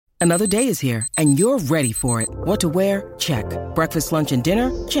Another day is here, and you're ready for it. What to wear? Check. Breakfast, lunch, and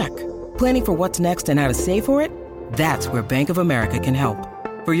dinner? Check. Planning for what's next and how to save for it? That's where Bank of America can help.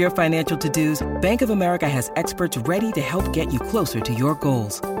 For your financial to-dos, Bank of America has experts ready to help get you closer to your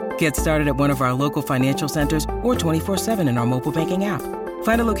goals. Get started at one of our local financial centers or 24/7 in our mobile banking app.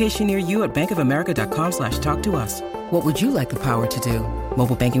 Find a location near you at bankofamerica.com/talktous. What would you like the power to do?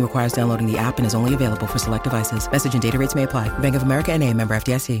 Mobile banking requires downloading the app and is only available for select devices. Message and data rates may apply. Bank of America N.A., member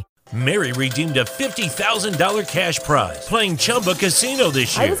FDIC. Mary redeemed a $50,000 cash prize playing Chumba Casino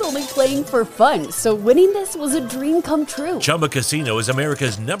this year. I was only playing for fun, so winning this was a dream come true. Chumba Casino is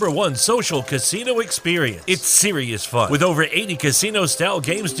America's #1 social casino experience. It's serious fun. With over 80 casino-style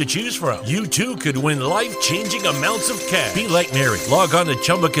games to choose from, you too could win life-changing amounts of cash. Be like Mary. Log on to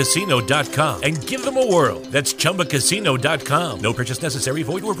ChumbaCasino.com and give them a whirl. That's ChumbaCasino.com. No purchase necessary.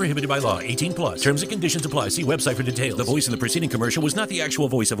 Void where prohibited by law. 18+. Terms and conditions apply. See website for details. The voice in the preceding commercial was not the actual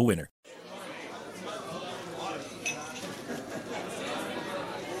voice of a winner.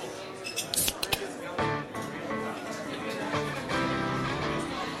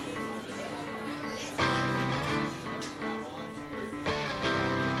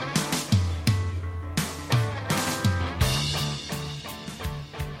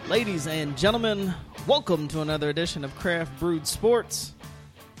 Ladies and gentlemen, welcome to another edition of Craft Brewed Sports.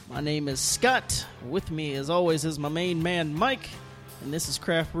 My name is Scott. With me, as always, is my main man, Mike. And this is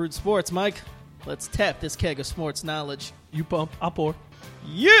Craft Brewed Sports. Mike, let's tap this keg of sports knowledge. You pump, I'll pour.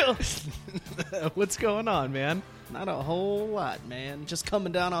 Yeah! What's going on, man? Not a whole lot, man. Just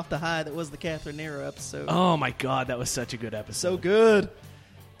coming down off the high that was the Catherine Nero episode. Oh, my God, that was such a good episode. So good.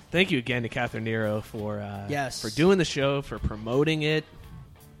 Thank you again to Catherine Nero for Yes. for doing the show, for promoting it.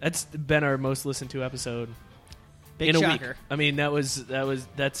 That's been our most listened to episode Big in a shocker. week. I mean,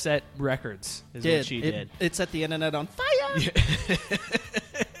 that set records is what she did. It set the internet on fire.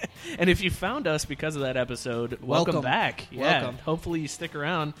 And if you found us because of that episode, welcome back. Yeah, Welcome. hopefully you stick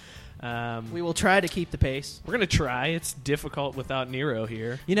around. We will try to keep the pace. We're going to try. It's difficult without Nero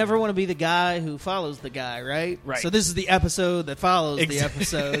here. You never want to be the guy who follows the guy, right? Right. So this is the episode that follows the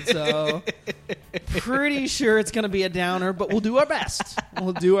episode. So pretty sure it's going to be a downer, but we'll do our best.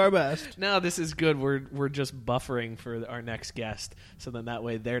 We'll do our best. No, this is good. We're just buffering for our next guest, so then that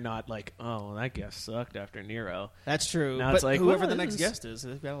way they're not like, oh, that guest sucked after Nero. That's true. Now but it's like, whoever well, the next this- guest is,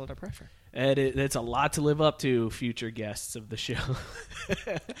 they've got a lot of pressure. And it's a lot to live up to, future guests of the show.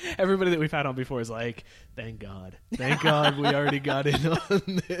 Everybody that we've had on before is like, thank God. Thank God we already got in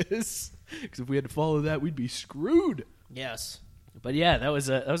on this. Because if we had to follow that, we'd be screwed. Yes. But yeah, that was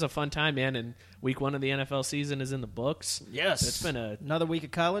a fun time, man. And week 1 of the NFL season is in the books. Yes. It's been another week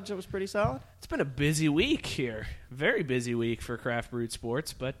of college that was pretty solid. It's been a busy week here. Very busy week for Craft Brewed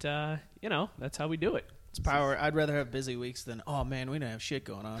Sports. But, that's how we do it. It's power. I'd rather have busy weeks than, oh, man, we don't have shit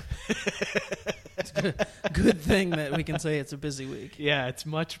going on. It's a good thing that we can say it's a busy week. Yeah, it's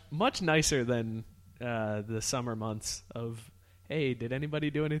much, much nicer than the summer months of, hey, did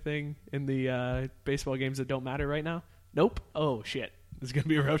anybody do anything in the baseball games that don't matter right now? Nope. Oh, shit. This is going to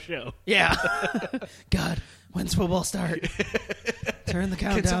be a rough show. Yeah. God, when's football start? Turn the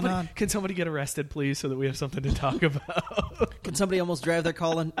countdown on. Can somebody get arrested, please, so that we have something to talk about? Can somebody almost drive their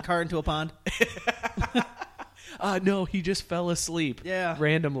car into a pond? No, he just fell asleep. Yeah.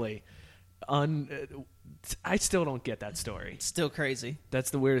 Randomly. I still don't get that story. It's still crazy.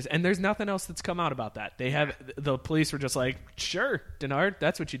 That's the weirdest. And there's nothing else that's come out about that. The police were just like, sure, Denard,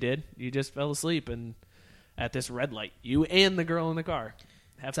 that's what you did. You just fell asleep and at this red light. You and the girl in the car.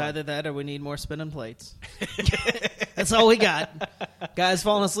 It's either that or we need more spinning plates. That's all we got. Guys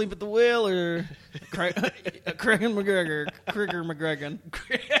falling asleep at the wheel or Craig McGregor.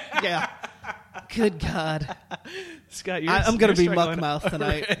 Yeah. Good God. Scott, I'm going to be muckmouth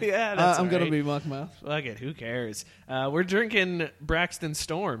tonight. Yeah, that's I'm going to right. be muckmouth. Fuck it, who cares? We're drinking Braxton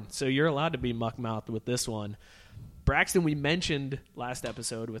Storm, so you're allowed to be muckmouth with this one. Braxton, we mentioned last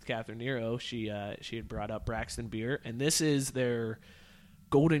episode with Catherine Nero. She had brought up Braxton beer, and this is their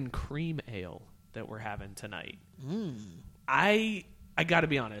Golden Cream Ale that we're having tonight. I got to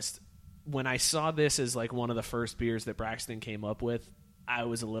be honest. When I saw this as like one of the first beers that Braxton came up with, I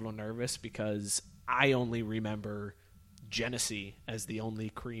was a little nervous because I only remember Genesee as the only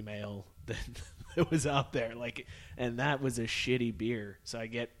cream ale that was out there. And that was a shitty beer. So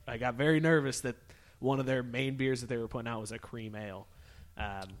I got very nervous that one of their main beers that they were putting out was a cream ale.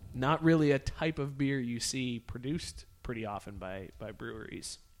 Not really a type of beer you see produced pretty often by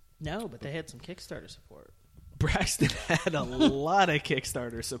breweries. No, but they had some Kickstarter support. Braxton had a lot of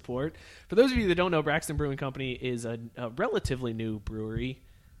Kickstarter support. For those of you that don't know, Braxton Brewing Company is a relatively new brewery.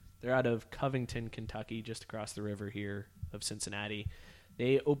 They're out of Covington, Kentucky, just across the river here of Cincinnati.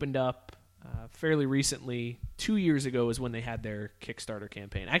 They opened up fairly recently. 2 years ago is when they had their Kickstarter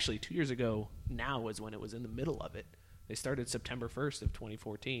campaign. Actually, 2 years ago now is when it was in the middle of it. They started September 1st of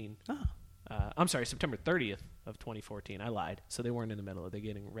 2014. I'm sorry, September 30th of 2014. I lied. So they weren't in the middle of it. They're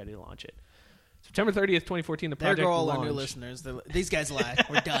getting ready to launch it. September 30th, 2014, the project There go all launched. our new listeners. These guys lie.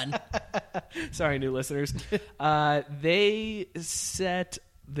 We're done. Sorry, new listeners. They set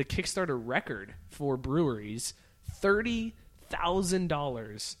the Kickstarter record for breweries,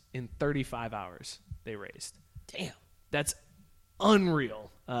 $30,000 in 35 hours they raised. Damn. That's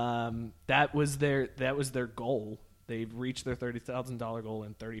unreal. That was their goal. They've reached their $30,000 goal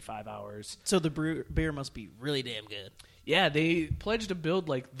in 35 hours. So the beer must be really damn good. Yeah, they pledged to build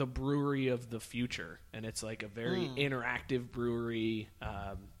like the brewery of the future, and it's like a very interactive brewery,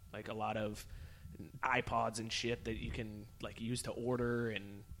 like a lot of iPods and shit that you can like use to order,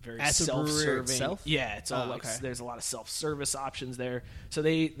 and very At the brewery self-serving. itself? Yeah, it's all okay. there's a lot of self-service options there. So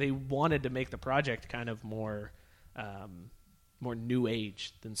they wanted to make the project kind of more new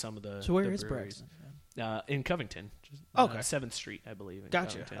age than some of the. So where the is breweries. Braxton? In Covington, Okay. 7th Street, I believe. In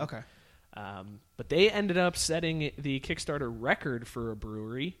Gotcha. Covington. Okay. But they ended up setting the Kickstarter record for a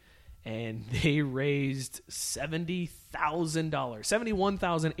brewery, and they raised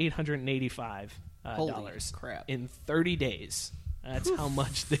 $71,885 Holy dollars crap. in 30 days. That's how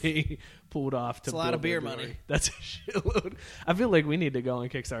much they pulled off to It's a lot of build their beer money. brewery. That's a shitload. I feel like we need to go on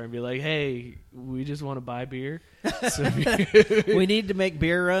Kickstarter and be like, hey, we just want to buy beer. So We need to make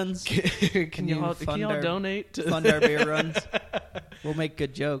beer runs. can y'all fund our- donate? Fund our beer runs. We'll make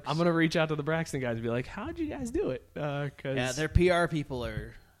good jokes. I'm going to reach out to the Braxton guys and be like, how'd you guys do it? 'Cause Yeah, their PR people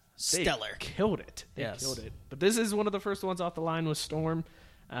are they stellar. killed it. They Yes. killed it. But this is one of the first ones off the line with Storm.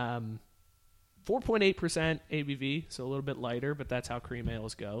 4.8% ABV, so a little bit lighter, but that's how cream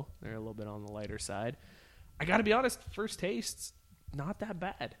ales go. They're a little bit on the lighter side. I got to be honest, first tastes, not that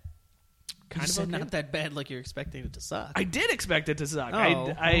bad. Kind of okay. not that bad like you're expecting it to suck. I did expect it to suck.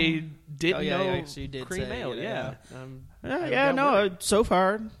 Oh. I didn't Oh, yeah, know yeah, so you did cream say, ale. yeah. I yeah, got no, worried. so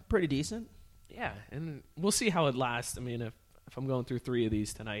far, pretty decent. Yeah, and we'll see how it lasts. I mean, if I'm going through 3 of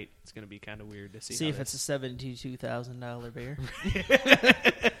these tonight, it's going to be kind of weird to see. See how if this- it's a $72,000 beer.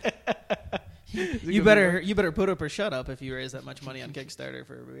 Is it You gonna be better you better put up or shut up if you raise that much money on Kickstarter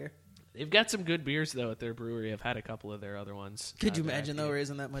for a beer. They've got some good beers, though, at their brewery. I've had a couple of their other ones. Could you that imagine, I- though,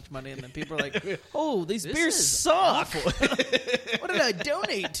 raising that much money and then people are like, oh, these This beers is suck. What did I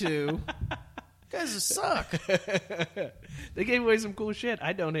donate to? You guys suck. They gave away some cool shit.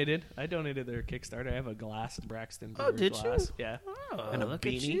 I donated their Kickstarter. I have a glass of Braxton Brewery did you? glass. Yeah. Oh, And a look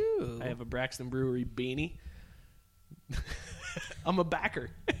at beanie. you. I have a Braxton Brewery beanie. I'm a backer.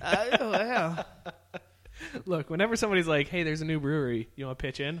 Oh, yeah. Look, whenever somebody's like, hey, there's a new brewery, you want to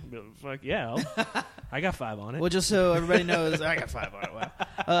pitch in? I'll be like, fuck yeah. I got 5 on it. Well, just so everybody knows, I got 5 on it.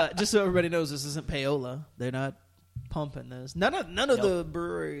 Wow. Just so everybody knows, this isn't payola. They're not pumping this. None of the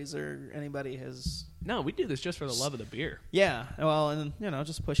breweries or anybody has. No, we do this just for the love of the beer. Yeah, well, and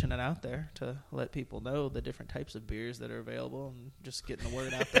just pushing it out there to let people know the different types of beers that are available and just getting the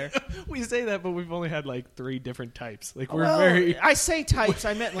word out there. We say that, but we've only had like 3 different types. Like we're Well, very. I say types.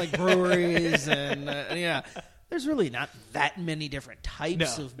 I meant like breweries and yeah. There's really not that many different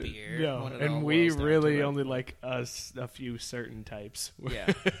types of beer. No, when it and all we boils down really to it. only like a few certain types.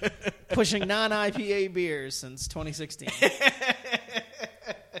 Yeah. Pushing non-IPA beers since 2016.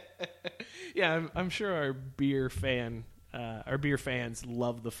 Yeah, I'm sure our beer fans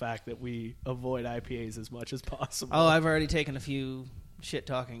love the fact that we avoid IPAs as much as possible. Oh, I've already taken a few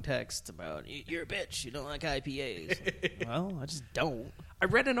shit-talking texts about, you're a bitch, you don't like IPAs. Well, I just don't. I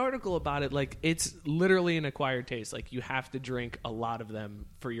read an article about it. Like, it's literally an acquired taste. Like, you have to drink a lot of them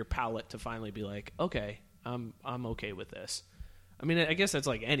for your palate to finally be like, okay, I'm okay with this. I mean, I guess that's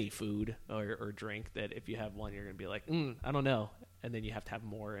like any food or drink that if you have one, you're going to be like, I don't know. And then you have to have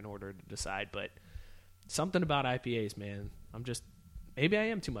more in order to decide. But something about IPAs, man. Maybe I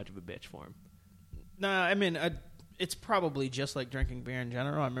am too much of a bitch for them. No, I mean, it's probably just like drinking beer in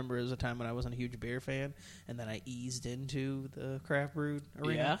general. I remember there was a time when I wasn't a huge beer fan, and then I eased into the craft brewed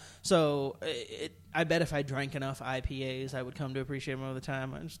arena. Yeah. So I bet if I drank enough IPAs, I would come to appreciate them over the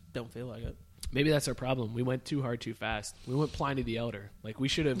time. I just don't feel like it. Maybe that's our problem. We went too hard too fast. We went Pliny the Elder. Like we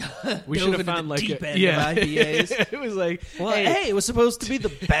should have Dove into found the like deep a, end yeah. of IPAs. It was like, Well, hey, it was supposed to be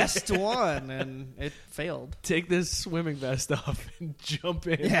the best one, and it failed. take this swimming vest off and jump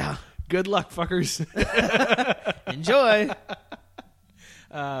in. Yeah. Good luck, fuckers. Enjoy.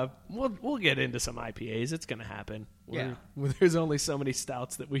 We'll get into some IPAs. It's gonna happen. Yeah. There's only so many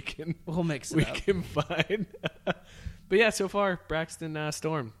stouts that we can We'll mix it we up. can find. But yeah, so far Braxton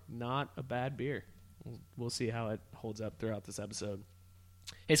Storm, not a bad beer. We'll see how it holds up throughout this episode.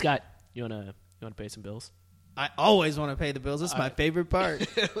 Hey, Scott, you wanna pay some bills? I always want to pay the bills. This is my favorite part.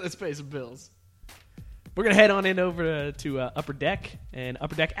 Let's pay some bills. We're going to head on in over to Upper Deck. And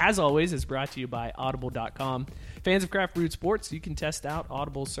Upper Deck, as always, is brought to you by Audible.com. Fans of Craft Brewed Sports, you can test out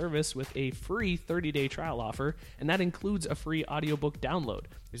Audible's service with a free 30-day trial offer, and that includes a free audiobook download.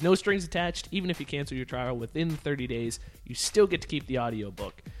 There's no strings attached. Even if you cancel your trial within 30 days, you still get to keep the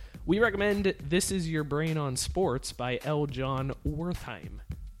audiobook. We recommend This Is Your Brain on Sports by L. John Wertheim.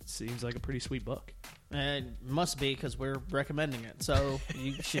 Seems like a pretty sweet book. It must be, because we're recommending it. So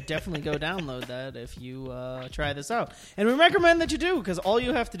you should definitely go download that if you try this out. And we recommend that you do, because all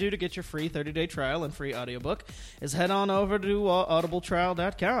you have to do to get your free 30-day trial and free audiobook is head on over to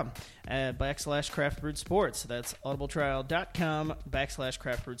audibletrial.com /craftbrewedsports. That's audibletrial.com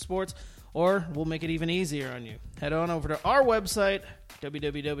 /craftbrewedsports. Or we'll make it even easier on you. Head on over to our website,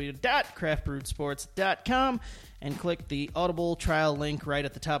 www.craftbrewedsports.com, and click the Audible trial link right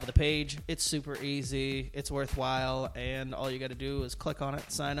at the top of the page. It's super easy. It's worthwhile. And all you got to do is click on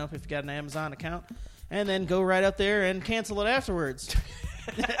it, sign up if you got an Amazon account, and then go right up there and cancel it afterwards.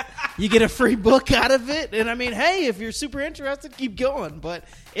 You get a free book out of it. And, I mean, hey, if you're super interested, keep going. But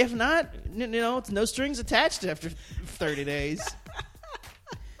if not, it's no strings attached after 30 days.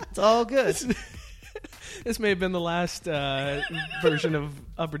 It's all good. This may have been the last version of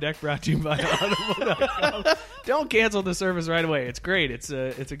Upper Deck brought to you by Audible.com. Don't cancel the service right away. It's great. It's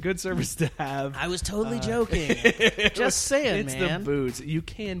a good service to have. I was totally joking. Just saying, it's man. It's the booze. You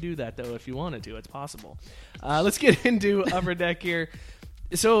can do that, though, if you wanted to. It's possible. Let's get into Upper Deck here.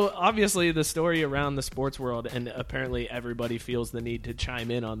 So, obviously, the story around the sports world, and apparently everybody feels the need to chime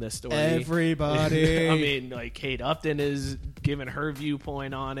in on this story. Everybody. I mean, like, Kate Upton is giving her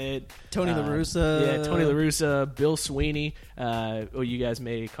viewpoint on it. Tony La Russa. Yeah, Tony La Russa, Bill Sweeney. You guys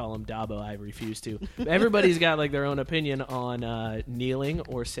may call him Dabo. I refuse to. Everybody's got, like, their own opinion on kneeling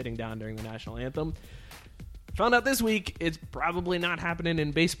or sitting down during the national anthem. Found out this week it's probably not happening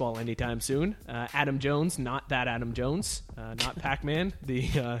in baseball anytime soon. Adam Jones, not that Adam Jones, not Pac-Man,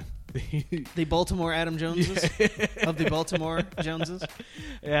 the Baltimore Adam Joneses of the Baltimore Joneses.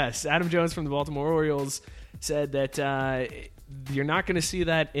 Yes, Adam Jones from the Baltimore Orioles said that you're not going to see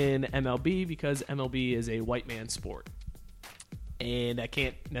that in MLB because MLB is a white man sport. And I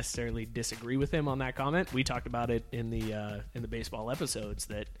can't necessarily disagree with him on that comment. We talked about it in the baseball episodes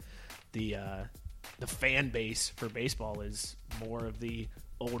that the fan base for baseball is more of the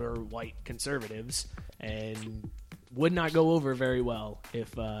older white conservatives and would not go over very well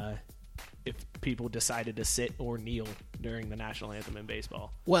if people decided to sit or kneel during the national anthem in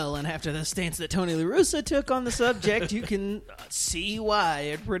baseball. Well, and after the stance that Tony La Russa took on the subject, you can see why.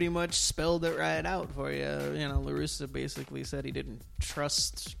 It pretty much spelled it right out for you. La Russa basically said he didn't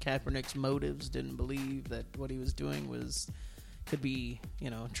trust Kaepernick's motives, didn't believe that what he was doing could be,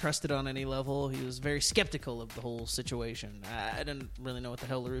 trusted on any level. He was very skeptical of the whole situation. I didn't really know what the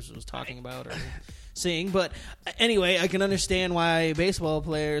hell La Russa was talking about or seeing, but anyway, I can understand why baseball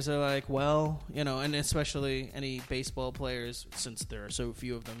players are like, well, and especially any baseball players, since there are so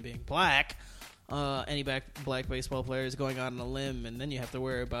few of them being black, any black baseball players going out on a limb, and then you have to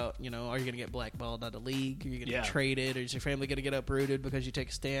worry about, are you going to get blackballed out of the league? Are you going to get traded? Or is your family going to get uprooted because you take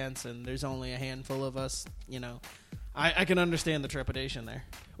a stance and there's only a handful of us, I can understand the trepidation there.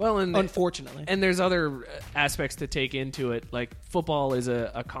 Well, and unfortunately. And there's other aspects to take into it. Like, football is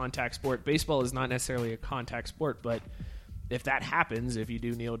a contact sport. Baseball is not necessarily a contact sport, but if that happens, if you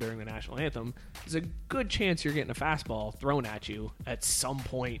do kneel during the national anthem, there's a good chance you're getting a fastball thrown at you at some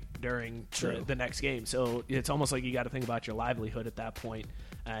point during the next game. So it's almost like you got to think about your livelihood at that point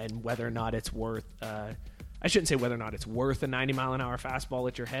and whether or not it's worth I shouldn't say whether or not it's worth a 90-mile-an-hour fastball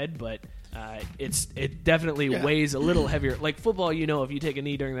at your head, but it definitely weighs a little heavier. Like football, if you take a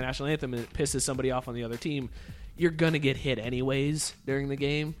knee during the national anthem and it pisses somebody off on the other team, you're going to get hit anyways during the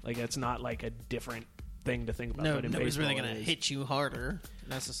game. Like, it's not like a different thing to think about. No, nobody's really going to hit you harder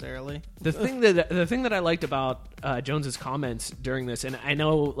necessarily. The thing that I liked about Jones's comments during this, and I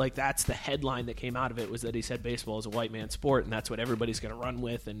know like that's the headline that came out of it, was that he said baseball is a white man sport, and that's what everybody's going to run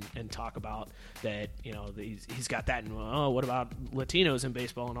with and talk about. That he's got that, and what about Latinos in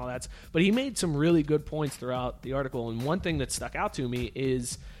baseball and all that? But he made some really good points throughout the article, and one thing that stuck out to me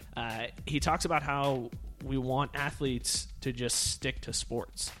is he talks about how we want athletes to just stick to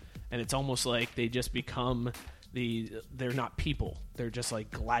sports. And it's almost like they just become they're not people. They're just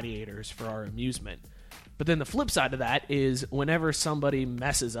like gladiators for our amusement. But then the flip side of that is whenever somebody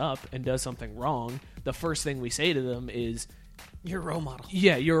messes up and does something wrong, the first thing we say to them is, You're a role model.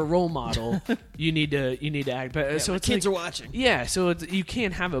 Yeah, you're a role model. you need to act better. So it's kids are watching. Yeah, so you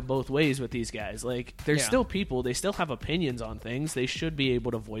can't have it both ways with these guys. Like, they're Yeah. still people. They still have opinions on things. They should be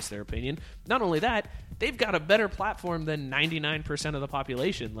able to voice their opinion. Not only that, they've got a better platform than 99% of the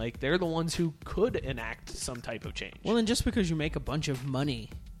population. Like, they're the ones who could enact some type of change. Well, and just because you make a bunch of money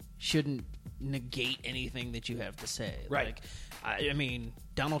shouldn't negate anything that you have to say. Right. Like, I mean,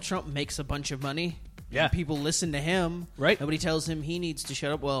 Donald Trump makes a bunch of money. Yeah. And people listen to him. Right. Nobody tells him he needs to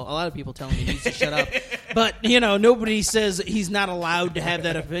shut up. Well, a lot of people tell him he needs to shut up. But, nobody says he's not allowed to have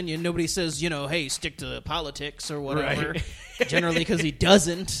that opinion. Nobody says, hey, stick to politics or whatever. Right. Generally because he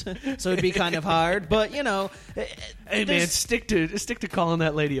doesn't. So it'd be kind of hard. But, Hey man, stick to calling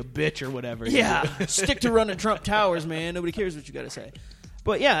that lady a bitch or whatever. Yeah, stick to running Trump Towers, man. Nobody cares what you got to say.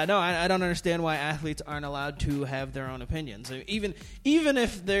 But yeah, no, I don't understand why athletes aren't allowed to have their own opinions. Even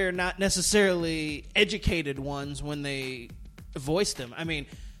if they're not necessarily educated ones when they voice them. I mean,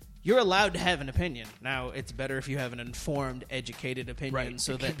 you're allowed to have an opinion. Now, it's better if you have an informed, educated opinion, Right.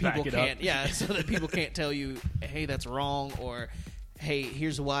 so that Back people it up. can't. Yeah, so that people can't tell you, hey, that's wrong, or hey,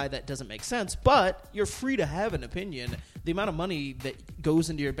 here's why that doesn't make sense. But you're free to have an opinion. The amount of money that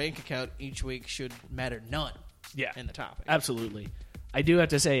goes into your bank account each week should matter none. Yeah. In the topic. Absolutely. I do have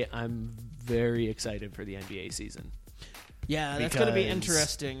to say, I'm very excited for the NBA season. Yeah, that's going to be Because-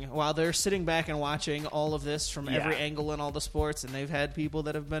 interesting. While they're sitting back and watching all of this from every Yeah. angle in all the sports, and they've had people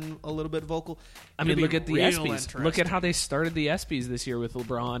that have been a little bit vocal. I mean, It'll look be at the real ESPYs. interesting. Look at how they started the ESPYs this year with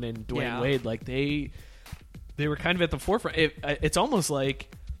LeBron and Dwayne Yeah. Wade. Like, they were kind of at the forefront. It's almost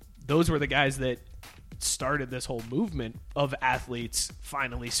like those were the guys that started this whole movement of athletes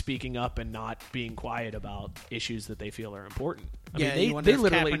finally speaking up and not being quiet about issues that they feel are important. I Yeah, mean, they, you wonder they if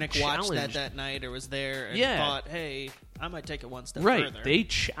literally Kaepernick watched challenged that night or was there and Yeah. thought, hey, I might take it one step Right. further. They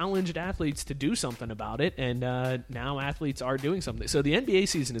challenged athletes to do something about it, and now athletes are doing something. So the NBA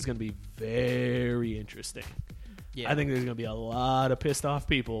season is going to be very interesting. Yeah. I think there's going to be a lot of pissed off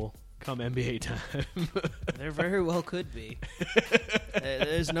people come NBA time. There very well could be.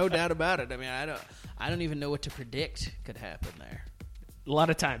 There's no doubt about it. I mean, I don't even know what to predict could happen there. A lot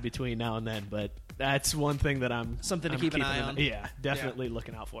of time between now and then, but that's one thing that I'm Something to I'm keep an keeping eye on. Yeah, definitely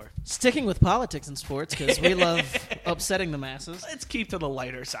looking out for. Sticking with politics and sports, because we love upsetting the masses. Let's keep to the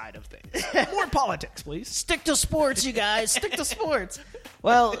lighter side of things. More politics, please. Stick to sports, you guys. Stick to sports.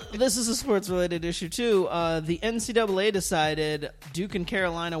 Well, this is a sports-related issue, too. The NCAA decided Duke and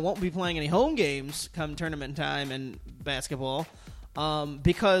Carolina won't be playing any home games come tournament time in basketball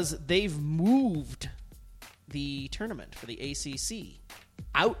because they've moved the tournament for the ACC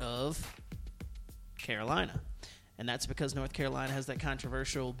out of Carolina. And that's because North Carolina has that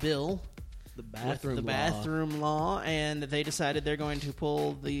controversial bill The with bathroom the law. bathroom law, and they decided they're going to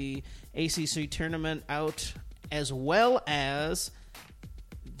pull the ACC tournament out as well as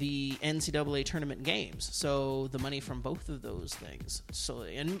the NCAA tournament games. So the money from both of those things. So,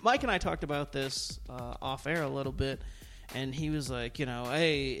 and Mike and I talked about this off air a little bit, and he was like,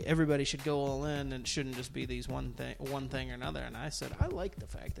 hey, everybody should go all in and it shouldn't just be these one thing or another. And I said, I like the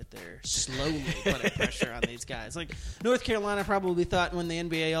fact that they're slowly putting pressure on these guys. Like, North Carolina probably thought when the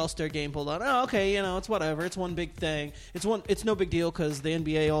NBA All-Star Game pulled out, oh, okay, it's whatever. It's one big thing. It's no big deal because the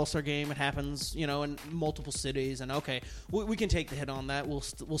NBA All-Star Game, it happens, in multiple cities. And okay, we can take the hit on that. We'll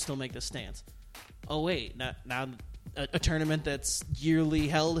still make this stance. Oh, wait, now a tournament that's yearly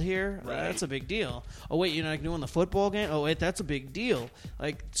held here, Right. That's a big deal. Oh wait, you're not doing the football game? Oh wait, that's a big deal.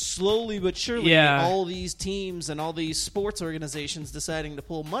 Like, slowly but surely, Yeah. all these teams and all these sports organizations deciding to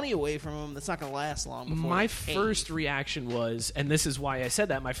pull money away from them. That's not going to last long before My they pay. first reaction was, and this is why I said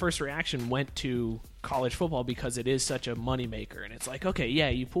that, my first reaction went to college football because it is such a moneymaker. And it's like, okay, yeah,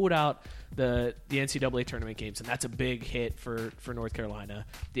 you pulled out the NCAA tournament games, and that's a big hit for North Carolina.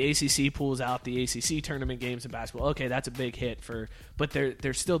 The ACC pulls out the ACC tournament games in basketball. Okay, that's a big hit but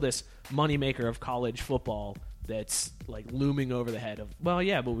there's still this moneymaker of college football that's like looming over the head of, well,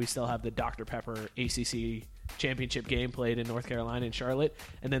 yeah, but we still have the Dr. Pepper ACC championship game played in North Carolina and Charlotte,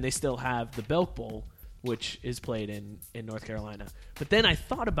 and then they still have the Belk Bowl, which is played in North Carolina. But then I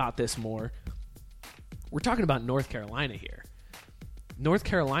thought about this more. We're talking about North Carolina here. North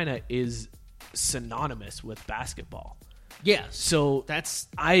Carolina is synonymous with basketball. Yes. So That's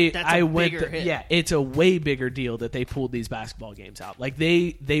I a went bigger hit. yeah, it's a way bigger deal that they pulled these basketball games out. Like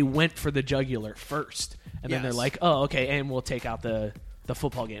they went for the jugular first, and then they're Yes. like, oh, okay, and we'll take out the the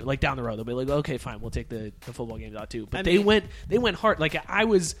football game. Like down the road, they'll be like, okay, fine, we'll take the football games out too. But I they mean- went hard. Like I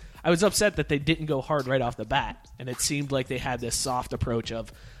was upset that they didn't go hard right off the bat, and it seemed like they had this soft approach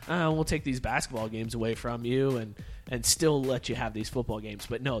of, we'll take these basketball games away from you and still let you have these football games.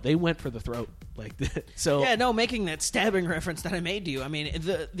 But no, they went for the throat. Like so. Yeah, no, making that stabbing reference that I made to you. I mean,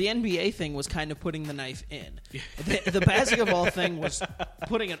 the NBA thing was kind of putting the knife in. The basketball thing was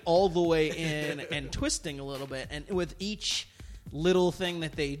putting it all the way in and twisting a little bit. And with each little thing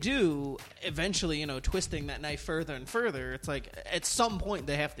that they do, eventually, twisting that knife further and further, it's like at some point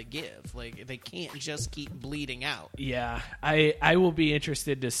they have to give. Like, they can't just keep bleeding out. Yeah, I will be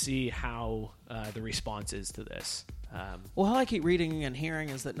interested to see how the response is to this. Well, all I keep reading and hearing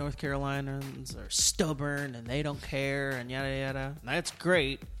is that North Carolinians are stubborn and they don't care and yada yada. And that's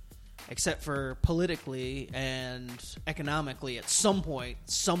great, except for politically and economically. At some point,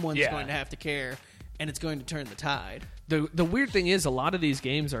 someone's going to have to care, and it's going to turn the tide. The weird thing is, a lot of these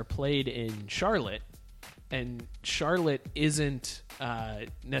games are played in Charlotte, and Charlotte isn't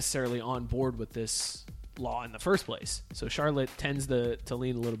necessarily on board with this law in the first place. So Charlotte tends to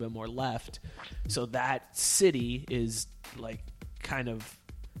lean a little bit more left. So that city is like kind of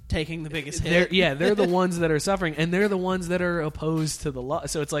taking the biggest hit. They're the ones that are suffering, and they're the ones that are opposed to the law.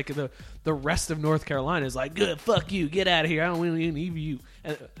 So it's like the rest of North Carolina is like, good, fuck you, get out of here. I don't even need you.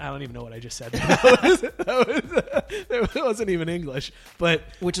 And I don't even know what I just said. That wasn't even English, but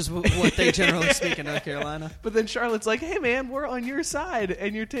which is what they generally speak in North Carolina. But then Charlotte's like, hey man, we're on your side,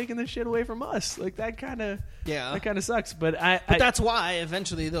 and you're taking the shit away from us. Like that kind of sucks. But that's why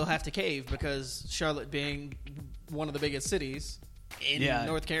eventually they'll have to cave, because Charlotte, being one of the biggest cities in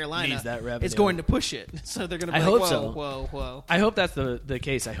North Carolina, needs that revenue. It's going to push it. So they're going to be whoa. I hope that's the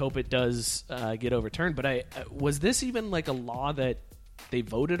case. I hope it does get overturned. But was this even like a law that they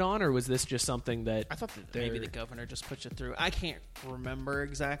voted on, or was this just something that I thought that maybe the governor just pushed it through? I can't remember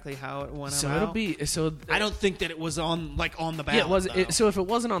exactly how it went. So it'll be so. I don't think that it was on the ballot. Yeah, it was. So if it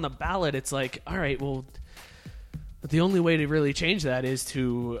wasn't on the ballot, it's like, all right, well, the only way to really change that is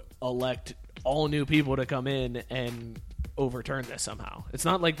to elect all new people to come in and overturn this somehow. It's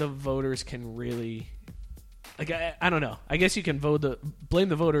not like the voters can really, like, I don't know. I guess you can blame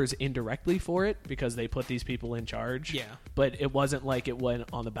the voters indirectly for it because they put these people in charge. Yeah. But it wasn't like it went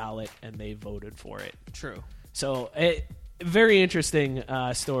on the ballot and they voted for it. True. So very interesting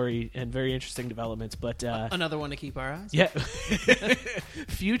story and very interesting developments. But another one to keep our eyes. Yeah.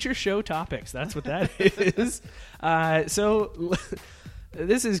 Future show topics. That's what that is. So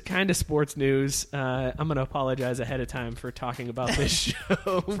this is kind of sports news. I'm going to apologize ahead of time for talking about this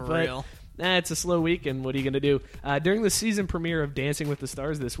show. For real. It's a slow week, and what are you going to do? During the season premiere of Dancing with the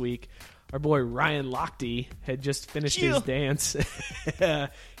Stars this week, our boy Ryan Lochte had just finished his dance.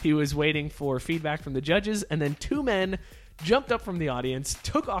 He was waiting for feedback from the judges, and then two men jumped up from the audience,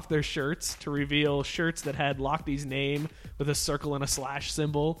 took off their shirts to reveal shirts that had Lochte's name with a circle and a slash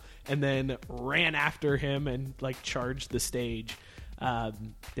symbol, and then ran after him and charged the stage.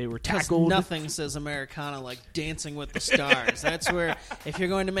 They were tackled. Nothing says Americana like Dancing with the Stars. That's where, if you're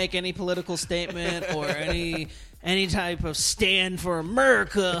going to make any political statement or any type of stand for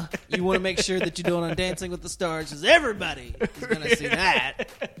America, you want to make sure that you do it on Dancing with the Stars, because everybody is going to see that.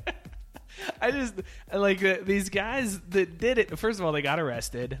 I just these guys that did it. First of all, they got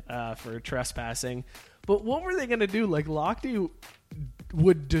arrested for trespassing. But what were they going to do? Lochte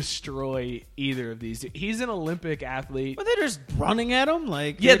would destroy either of these. He's an Olympic athlete. But they're just running at him?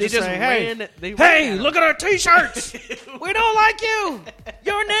 They just ran. Hey, look at our T-shirts! We don't like you!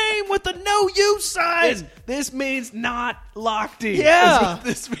 Your name with the no you sign! This means not Lochte. Yeah.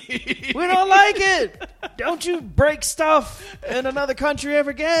 This means. We don't like it! Don't you break stuff in another country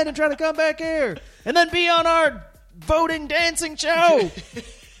ever again and try to come back here and then be on our voting dancing show!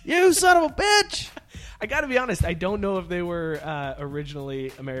 You son of a bitch! I got to be honest, I don't know if they were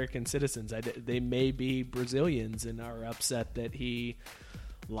originally American citizens. They may be Brazilians and are upset that he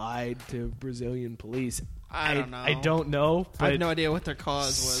lied to Brazilian police. I don't know. I don't know. I have no idea what their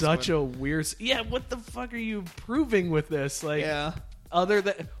cause was. Such a weird... Yeah, what the fuck are you proving with this? Yeah. Other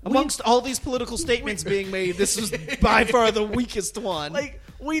than... Amongst all these political statements being made, this was by far the weakest one.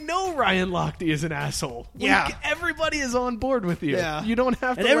 We know Ryan Lochte is an asshole. Yeah. Everybody is on board with you. Yeah. You don't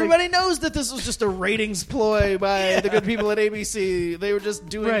have to... And everybody knows that this was just a ratings ploy by the good people at ABC. They were just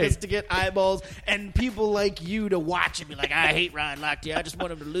doing this to get eyeballs and people like you to watch and be like, I hate Ryan Lochte. I just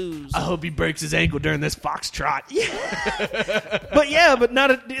want him to lose. I hope he breaks his ankle during this foxtrot. Yeah.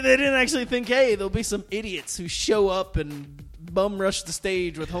 But they didn't actually think, hey, there'll be some idiots who show up and bum rush the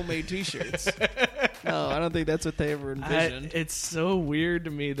stage with homemade T-shirts. No, I don't think that's what they ever envisioned. It's so weird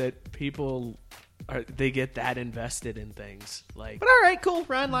to me that people they get that invested in things. Like, But all right, cool.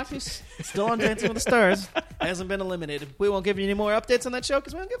 Ryan Lockley's still on Dancing with the Stars. Hasn't been eliminated. We won't give you any more updates on that show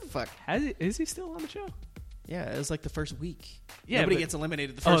because we don't give a fuck. is he still on the show? Yeah, it was like the first week. Yeah, Nobody but- gets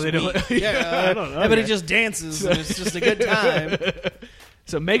eliminated the first they don't- week. Yeah, I don't know. everybody Okay. just dances, and it's just a good time.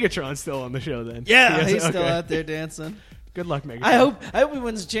 So Megatron's still on the show then? Yeah, Yes, he's still okay. out there dancing. Good luck, Megatron. I hope he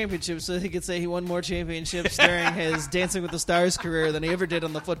wins a championship so he could say he won more championships during his Dancing with the Stars career than he ever did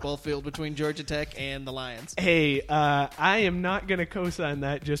on the football field between Georgia Tech and the Lions. Hey, I am not going to co-sign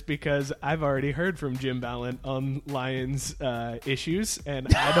that just because I've already heard from Jim Ballant on Lions issues,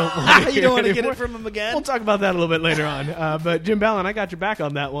 and I don't want to You don't want to get it from him again? We'll talk about that a little bit later on. But Jim Ballant, I got your back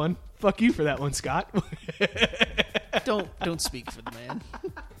on that one. Fuck you for that one, Scott. Don't speak for the man.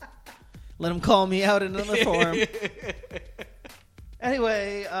 Let him call me out in another forum.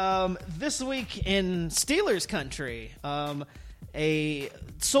 Anyway, this week in Steelers country, a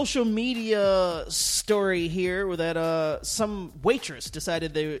social media story here that some waitress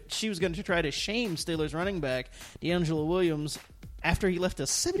decided she was going to try to shame Steelers running back DeAngelo Williams after he left a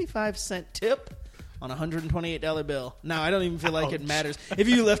 75-cent tip on a $128 bill. Now, I don't even feel like it matters. If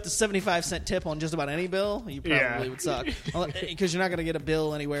you left a 75-cent tip on just about any bill, you probably would suck. Because you're not going to get a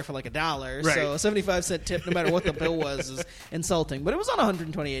bill anywhere for like $1. Right. So a 75-cent tip, no matter what the bill was, is insulting. But it was on a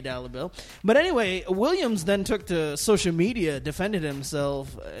 $128 bill. But anyway, Williams then took to social media, defended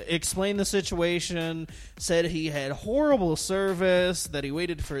himself, explained the situation, said he had horrible service, that he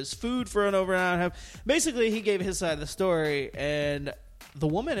waited for his food for an over an hour and a half. Basically, he gave his side of the story, and the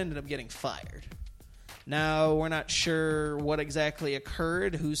woman ended up getting fired. Now, we're not sure what exactly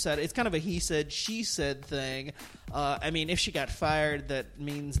occurred, who said it. It's kind of a he said, she said thing. I mean, if she got fired, that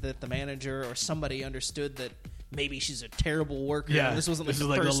means that the manager or somebody understood that maybe she's a terrible worker. Yeah, This wasn't this the is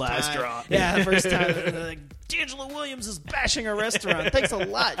like the first last time. straw. Yeah, the first time. Like, D'Angelo Williams is bashing a restaurant. Thanks a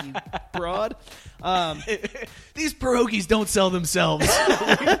lot, you broad. These pierogies don't sell themselves.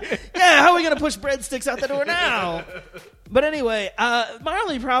 Yeah, how are we going to push breadsticks out the door now? But anyway, my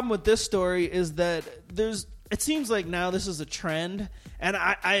only problem with this story is that it seems like now this is a trend, and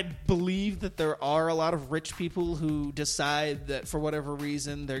I believe that there are a lot of rich people who decide that for whatever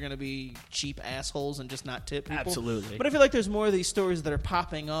reason they're going to be cheap assholes and just not tip people. Absolutely. But I feel like there's more of these stories that are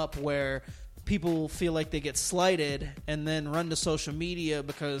popping up where people feel like they get slighted and then run to social media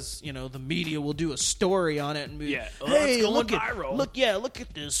because, you know, the media will do a story on it and be, Yeah. Oh, hey, it's going look viral. look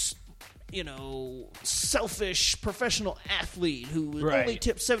at this, you know, selfish professional athlete who would Right. only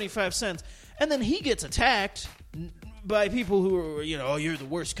tip 75 cents. And then he gets attacked by people who are, you know, oh, you're the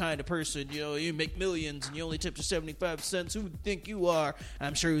worst kind of person. You know, you make millions and you only tip to 75 cents. Who do you think you are?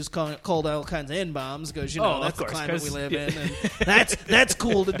 I'm sure he was called all kinds of N-bombs because, you know, Oh, that's of the course, climate we 'cause- live in. And that's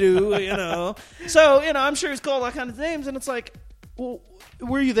cool to do, you know. So, you know, I'm sure he's called all kinds of names. And it's like, well,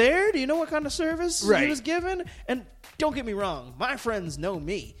 were you there? Do you know what kind of service Right. he was given? And don't get me wrong. My friends know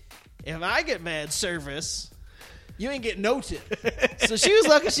me. If I get bad service, you ain't getting no tip. So she was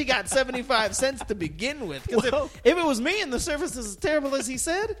lucky she got 75 cents to begin with. Because Well- if it was me and the service is as terrible as he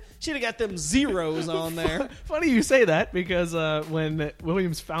said, she'd have got them zeros on there. Funny you say that because when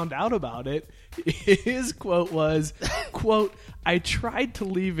Williams found out about it, his quote was, quote, I tried to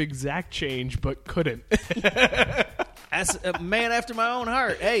leave exact change but couldn't. That's a man after my own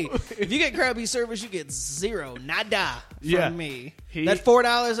heart. Hey, if you get crappy service, you get zero, nada from Yeah. me. He- That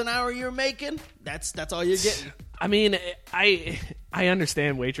 $4 an hour you're making, that's all you're getting. I mean, I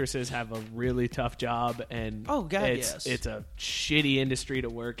understand waitresses have a really tough job, and Oh, God, it's yes. a shitty industry to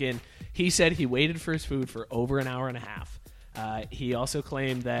work in. He said he waited for his food for over an hour and a half. He also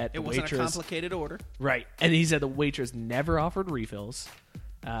claimed that It the wasn't a waitress, complicated order. right? And he said the waitress never offered refills,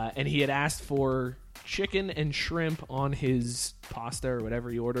 and he had asked for chicken and shrimp on his pasta or whatever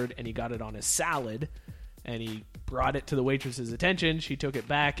he ordered, and he got it on his salad. And he brought it to the waitress's attention. She took it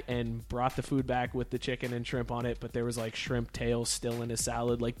back and brought the food back with the chicken and shrimp on it, but there was like shrimp tails still in his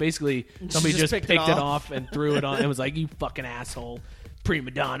salad. Like basically somebody just picked it off and threw it on and was like, you fucking asshole,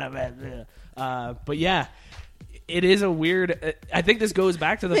 prima donna. But yeah, it is a weird. I think this goes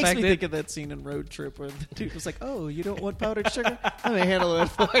back to the Makes fact me that think of that scene in Road Trip where the dude was like, "Oh, you don't want powdered sugar? Let me handle it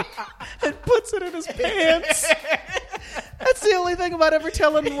for you," and puts it in his pants. That's the only thing about ever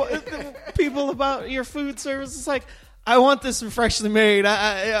telling people about your food service. It's like, I want this freshly made.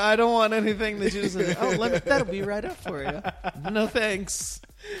 I don't want anything that you just say, oh, that'll be right up for you. No thanks.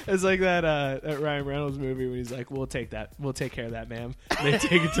 it's like that Ryan Reynolds movie when he's like, "We'll take that. We'll take care of that, ma'am." And they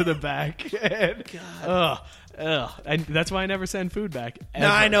take it to the back. And, Ugh. And that's why I never send food back. No,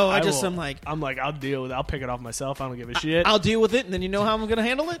 I know. I'm like, I'll deal with it. I'll pick it off myself. I don't give a shit. I'll deal with it, and then you know how I'm going to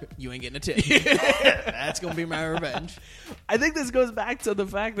handle it? You ain't getting a tip. That's going to be my revenge. I think this goes back to the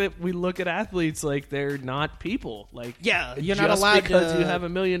fact that we look at athletes like they're not people. Like, yeah, you're not allowed because you have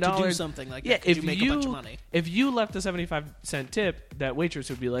 $1 million to do something like that. If you make a bunch of money. If you left a 75-cent tip, that waitress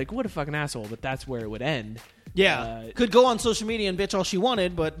would be like, "What a fucking asshole!" But that's where it would end. Yeah, could go on social media and bitch all she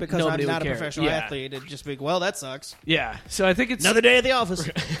wanted, but because I'm not a care. professional athlete, it'd just be, well, that sucks. Yeah, so I think it's another day at the office.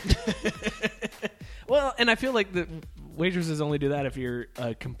 Well, and I feel like the waitresses only do that if you're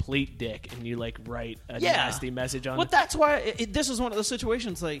a complete dick and you like write a nasty message on. Well, that's why this is one of those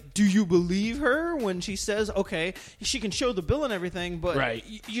situations. Like, do you believe her when she says, okay, she can show the bill and everything, but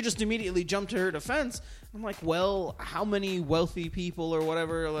you just immediately jump to her defense? I'm like, well, how many wealthy people or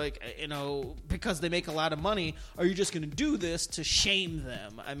whatever, like, because they make a lot of money, are you just going to do this to shame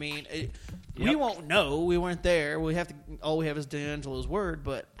them? I mean, we won't know. We weren't there. All we have is D'Angelo's word,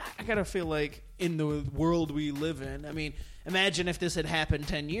 but I gotta feel like in the world we live in, I mean, imagine if this had happened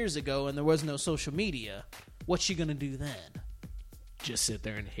 10 years ago and there was no social media. What's she going to do then? Just sit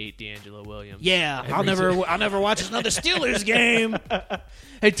there and hate D'Angelo Williams. Yeah, I'll never watch another Steelers game.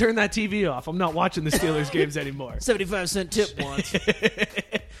 Hey, turn that TV off. I'm not watching the Steelers games anymore. 75-cent tip once.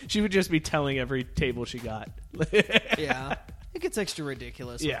 She would just be telling every table she got. Yeah. It gets extra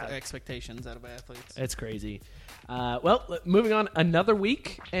ridiculous with expectations out of athletes. It's crazy. Well, moving on, another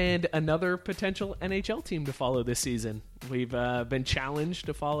week and another potential NHL team to follow this season. We've been challenged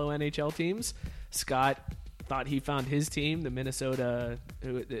to follow NHL teams. Scott thought he found his team, the Minnesota.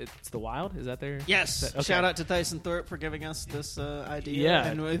 It's the Wild. Is that their? Yes. Okay. Shout out to Tyson Thorpe for giving us this idea. Yeah,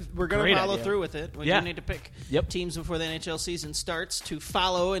 and we're going to follow through with it. We do need to pick teams before the NHL season starts to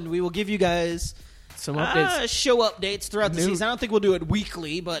follow, and we will give you guys some updates, show updates throughout the season. I don't think we'll do it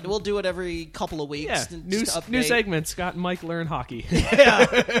weekly, but we'll do it every couple of weeks. Yeah, new segments. Scott and Mike learn hockey.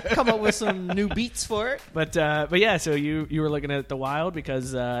 Come up with some new beats for it. But yeah, so you were looking at the Wild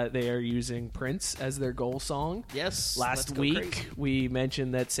because they are using Prince as their goal song. Yes. Last week we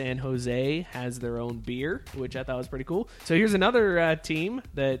mentioned that San Jose has their own beer, which I thought was pretty cool. So here's another team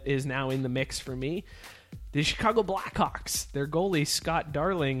that is now in the mix for me. The Chicago Blackhawks, their goalie Scott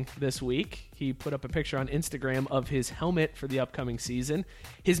Darling this week, he put up a picture on Instagram of his helmet for the upcoming season.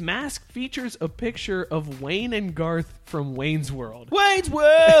 His mask features a picture of Wayne and Garth from Wayne's World. Wayne's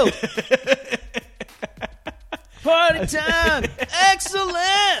World! Party time!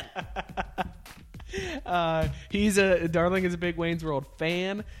 Excellent! Darling is a big Wayne's World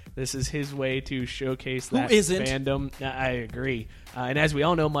fan. This is his way to showcase that fandom. I agree. And as we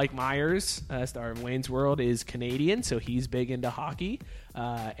all know, Mike Myers, star of Wayne's World, is Canadian, so he's big into hockey.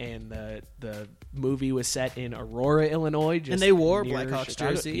 And the movie was set in Aurora, Illinois. And they wore Blackhawks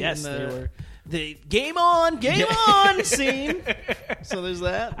jersey. Yes, they were. The game on scene. So there's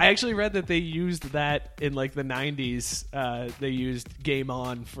that. I actually read that they used that in like the 90s. They used game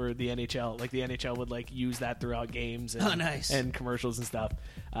on for the NHL. Like the NHL would like use that throughout games and commercials and stuff.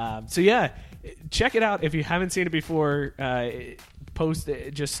 So yeah, check it out if you haven't seen it before. Post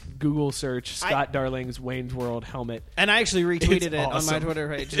it, just Google search Scott Darling's Wayne's World helmet. And I actually retweeted it on my Twitter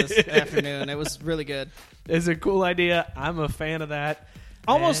page this afternoon. It was really good. It's a cool idea. I'm a fan of that.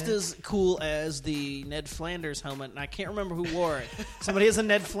 Almost as cool as the Ned Flanders helmet, and I can't remember who wore it. Somebody has a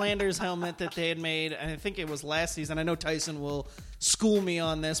Ned Flanders helmet that they had made, and I think it was last season. I know Tyson will school me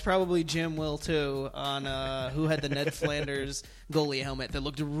on this. Probably Jim will, too, on who had the Ned Flanders goalie helmet that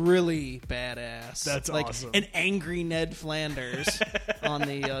looked really badass. That's like awesome. An angry Ned Flanders on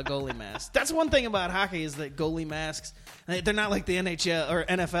the goalie mask. That's one thing about hockey is that goalie masks, they're not like the NHL or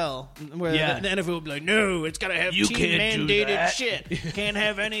NFL, where the NFL will be like, no, it's got to have team-mandated shit. Can't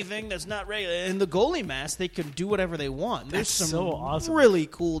have anything that's not regular. In the goalie mask, they can do whatever they want. There's some awesome, really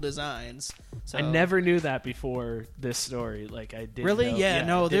cool designs. So. I never knew that before this story. Like I didn't really,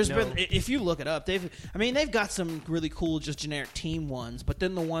 know. There's been. If you look it up, they've got some really cool, just generic team ones. But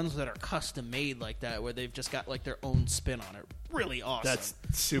then the ones that are custom made like that, where they've just got like their own spin on it, really awesome. That's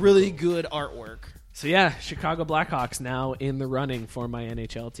super really cool. Good artwork. So yeah, Chicago Blackhawks now in the running for my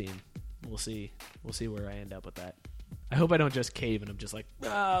NHL team. We'll see where I end up with that. I hope I don't just cave and I'm just like,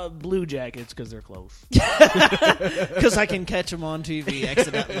 Blue Jackets because they're close. Because I can catch them on TV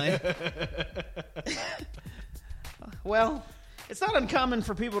accidentally. Well, it's not uncommon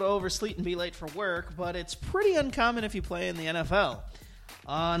for people to oversleep and be late for work, but it's pretty uncommon if you play in the NFL.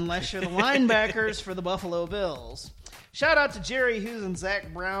 Unless you're the linebackers for the Buffalo Bills. Shout out to Jerry Hughes and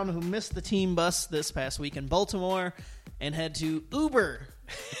Zach Brown, who missed the team bus this past week in Baltimore and had to Uber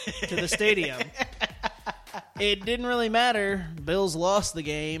to the stadium. It didn't really matter. Bills lost the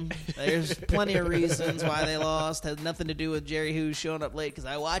game. There's plenty of reasons why they lost. Had nothing to do with Jerry Hughes showing up late because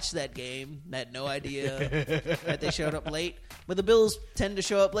I watched that game. Had no idea that they showed up late. But the Bills tend to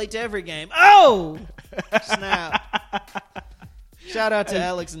show up late to every game. Oh! Snap. Shout out to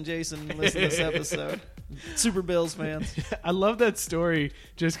Alex and Jason who listened to this episode. Super Bills fans. I love that story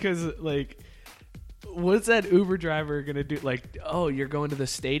just because, like, what's that Uber driver going to do? Like, oh, you're going to the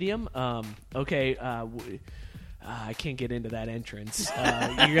stadium? Okay, I can't get into that entrance.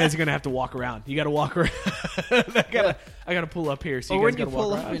 You guys are going to have to walk around. You got to walk around. I got to pull up here, so you guys got to walk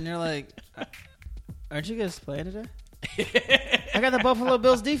around. Or when you pull up and you're like, aren't you guys playing today? I got the Buffalo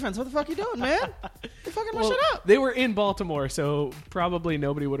Bills defense. What the fuck you doing, man? You fucking shut up. They were in Baltimore, so probably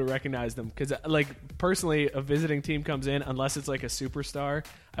nobody would have recognized them. Because, like, personally, a visiting team comes in, unless it's like a superstar,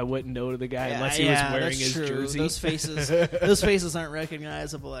 I wouldn't know the guy unless he was wearing his jersey. Those faces aren't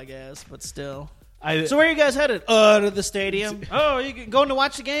recognizable, I guess, but still. So where are you guys headed? To the stadium. Oh, you going to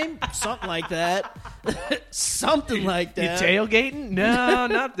watch the game? Something like that. Something like that. You tailgating? No,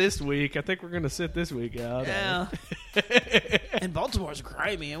 not this week. I think we're going to sit this week out. Yeah. And Baltimore's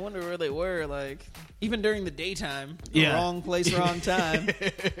grimy. I wonder where they were. Like, even during the daytime, wrong place, wrong time.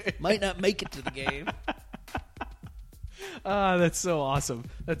 Might not make it to the game. That's so awesome.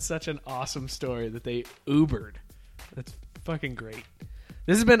 That's such an awesome story that they Ubered. That's fucking great.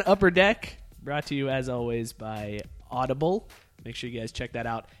 This has been Upper Deck. Brought to you, as always, by Audible. Make sure you guys check that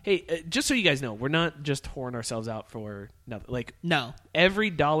out. Hey, just so you guys know, we're not just whoring ourselves out for nothing. Like, no.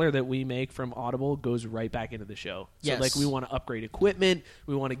 Every dollar that we make from Audible goes right back into the show. So, like, we want to upgrade equipment.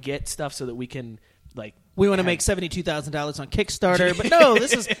 We want to get stuff so that we can, like... We want to make $72,000 on Kickstarter, but no,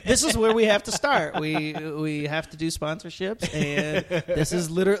 this is where we have to start. We have to do sponsorships, and this is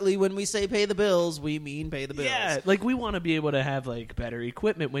literally when we say pay the bills, we mean pay the bills. Yeah, like we want to be able to have like better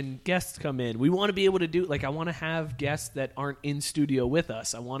equipment when guests come in. We want to be able to do like I want to have guests that aren't in studio with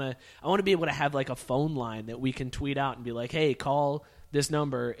us. I want to be able to have like a phone line that we can tweet out and be like, hey, call this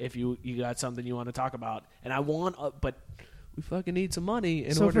number if you got something you want to talk about. And I want, but. We fucking need some money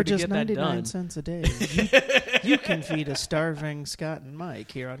in order to get that done. So for just 99 cents a day, you can feed a starving Scott and Mike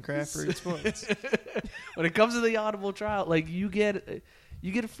here on Craft Brewed Sports. When it comes to the Audible trial, like you get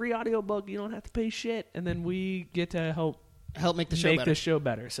a free audiobook, you don't have to pay shit, and then we get to help make the show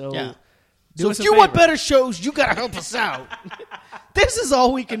better. So, yeah. So if you want better shows, you gotta help us out. This is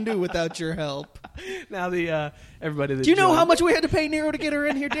all we can do without your help. Now everybody. Do you know how much we had to pay Nero to get her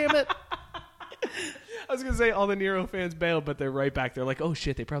in here? Damn it. I was going to say all the Nero fans bailed, but they're right back. They're like, oh,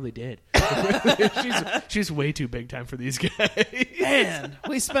 shit, they probably did. she's way too big time for these guys. Man,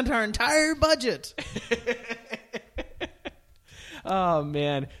 we spent our entire budget. Oh,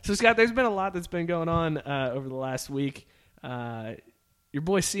 man. So, Scott, there's been a lot that's been going on over the last week. Your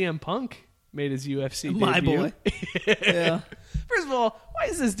boy CM Punk made his UFC debut. My boy. Yeah. First of all, why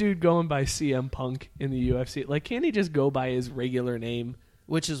is this dude going by CM Punk in the UFC? Like, can't he just go by his regular name?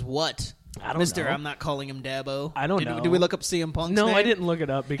 Which is what? I don't know. I'm not calling him Dabo. I don't know. Did we look up CM Punk's name? No, I didn't look it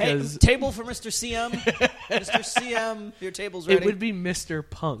up because... Hey, table for Mr. CM. Mr. CM, your table's ready. It would be Mr.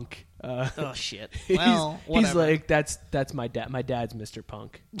 Punk. Oh, shit. Well, he's like, that's my dad. My dad's Mr.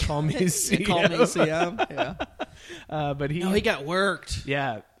 Punk. Call me CM. Call me CM, yeah. But he got worked.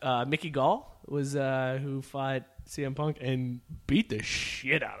 Yeah. Mickey Gall was who fought CM Punk and beat the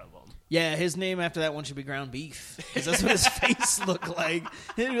shit out of him. Yeah, his name after that one should be Ground Beef. Because that's what his face looked like.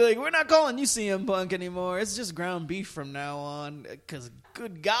 He'd be like, we're not calling you CM Punk anymore. It's just Ground Beef from now on. Because,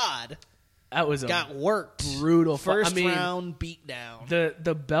 good God. That was got worked. Brutal. First round beatdown.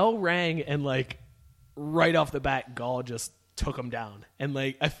 The bell rang and, like, right off the bat, Gall just took him down. And,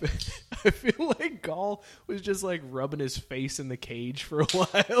 like, I feel like Gall was just, like, rubbing his face in the cage for a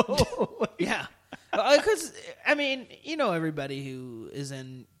while. Yeah. Because, I mean, you know everybody who is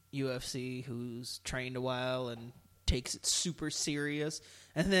in UFC who's trained a while and takes it super serious.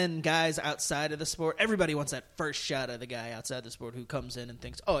 And then guys outside of the sport, everybody wants that first shot of the guy outside the sport who comes in and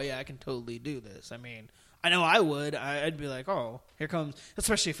thinks, oh, yeah, I can totally do this. I mean, I know I would. I'd be like, oh, here comes,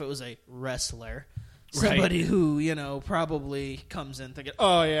 especially if it was a wrestler. Somebody who, you know, probably comes in thinking,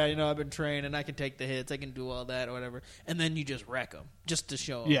 oh, yeah, you know, I've been trained and I can take the hits, I can do all that or whatever. And then you just wreck them just to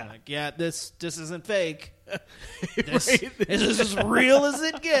show them. Yeah. Like, yeah, this isn't fake. This is as real as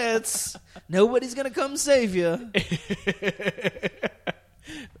it gets. Nobody's going to come save you.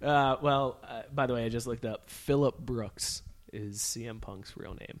 By the way, I just looked up. Phillip Brooks is CM Punk's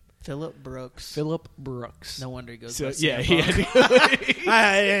real name. Phillip Brooks. Phillip Brooks. No wonder he goes by CM Punk.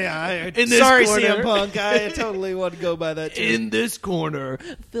 Sorry, corner, CM Punk. I totally want to go by that too. In this corner,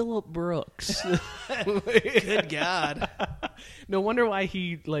 Phillip Brooks. Good God. No wonder why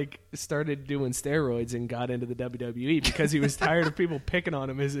he started doing steroids and got into the WWE, because he was tired of people picking on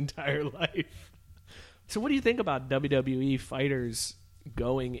him his entire life. So what do you think about WWE fighters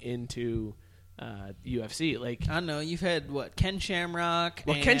going into UFC? I don't know. You've had Ken Shamrock.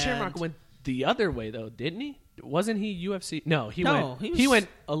 Well, Ken Shamrock went the other way though, didn't he? Wasn't he UFC? No, he went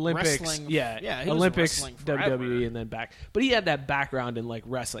Olympics. Wrestling. Yeah, he was Olympics, wrestling forever. WWE, and then back. But he had that background in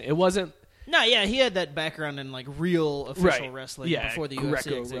wrestling. It wasn't. No, yeah, he had that background in real official wrestling before the UFC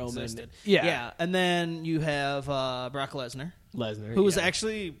Greco-Roman. existed. Yeah, and then you have Brock Lesnar, who was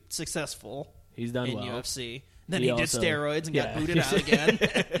actually successful. He's done in well. UFC. Then he did steroids and got booted out again.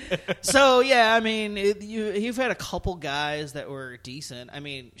 So yeah, I mean, you've had a couple guys that were decent. I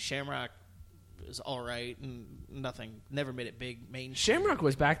mean, Shamrock was all right and never made it big mainstream. Shamrock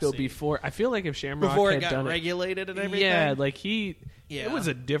was back though before. I feel like if Shamrock before had it got done regulated and everything. Yeah, it was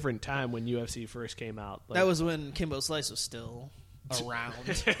a different time when UFC first came out. That was when Kimbo Slice was still around,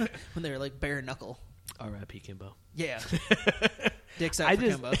 when they were bare knuckle. R.I.P. Kimbo. Yeah, dicks out for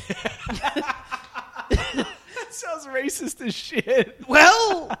Kimbo. That sounds racist as shit.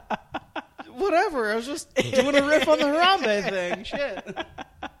 Well, whatever. I was just doing a riff on the Harambe thing. Shit.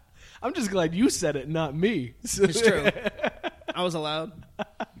 I'm just glad you said it, not me. It's true. I was allowed.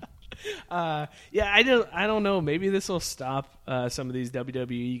 Yeah, I don't know. Maybe this will stop some of these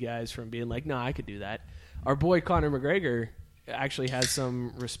WWE guys from being like, "No, I could do that." Our boy Conor McGregor actually has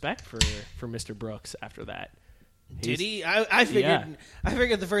some respect for Mr. Brooks after that. Did he? I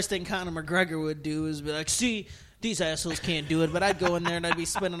figured the first thing Conor McGregor would do is be like, "See, these assholes can't do it," but I'd go in there and I'd be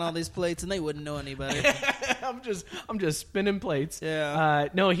spinning all these plates and they wouldn't know any better. I'm just spinning plates. Yeah.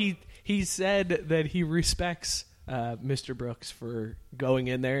 No, he said that he respects Mr. Brooks for going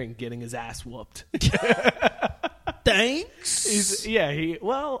in there and getting his ass whooped. Thanks.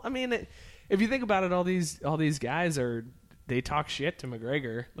 Well, I mean, if you think about it, all these guys they talk shit to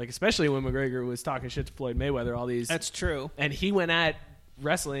McGregor, especially when McGregor was talking shit to Floyd Mayweather. All these. That's true. And he went at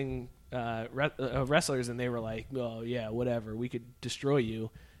wrestling wrestlers, and they were like, "Oh yeah, whatever, we could destroy you,"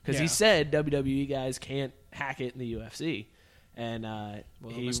 because he said WWE guys can't hack it in the UFC. And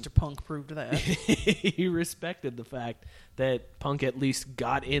Mr. Punk proved that. He respected the fact that Punk at least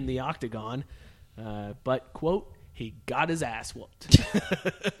got in the octagon, but quote, he got his ass whooped.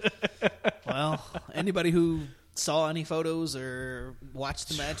 Well, anybody who saw any photos or watched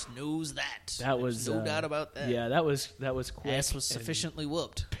the match knows that. There's no doubt about that. Yeah, that was quick. Ass was sufficiently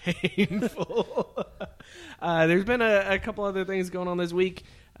whooped. Painful. There's been a couple other things going on this week.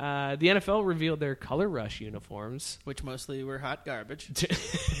 The NFL revealed their Color Rush uniforms, which mostly were hot garbage.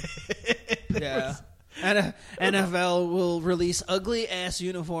 Yeah. And NFL will release ugly ass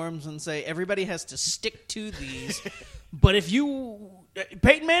uniforms and say everybody has to stick to these. But if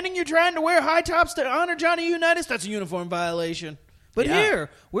Peyton Manning, you're trying to wear high tops to honor Johnny Unitas, that's a uniform violation. But here,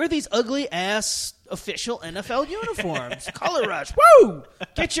 wear these ugly ass official NFL uniforms. Color Rush. Woo!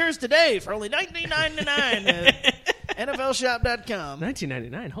 Get yours today for only $19.99 at NFLshop.com.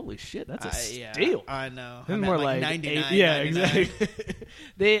 $19.99. Holy shit, that's a steal. I know. It's more like $99. Yeah, exactly.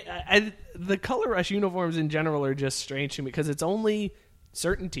 The Color Rush uniforms in general are just strange to me because it's only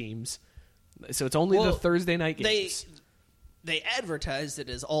certain teams, so it's only the Thursday night games. They advertised it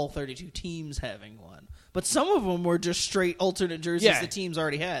as all 32 teams having one. But some of them were just straight alternate jerseys the teams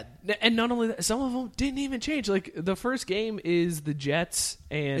already had. And not only that, some of them didn't even change. The first game is the Jets,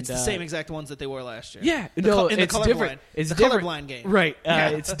 and it's the same exact ones that they wore last year. Yeah. It's different. It's the different. colorblind game. Right.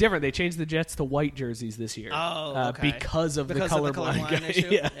 It's different. They changed the Jets to white jerseys this year. Oh, okay. Because of the colorblind issue?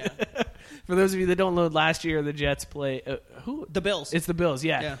 Yeah. For those of you that don't know, last year the Jets play... who? The Bills. It's the Bills,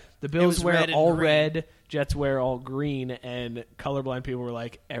 yeah. The Bills wear all red, Jets wear all green, and colorblind people were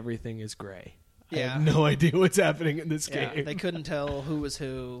like, everything is gray. I have no idea what's happening in this game. They couldn't tell who was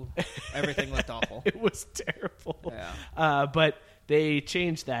who. Everything looked awful. It was terrible. Yeah. But they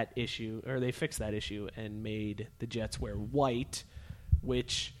changed that issue, or they fixed that issue, and made the Jets wear white,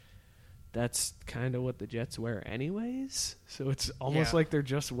 which that's kind of what the Jets wear anyways. So it's almost like they're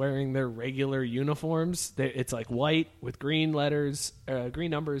just wearing their regular uniforms. It's like white with green letters, green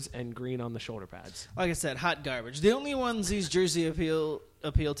numbers, and green on the shoulder pads. Like I said, hot garbage. The only ones these jersey appeal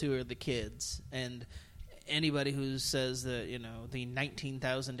to are the kids and anybody who says that the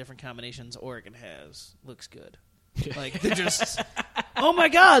 19,000 different combinations Oregon has looks good. They're just, oh my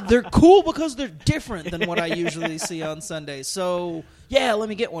God, they're cool because they're different than what I usually see on Sunday. So let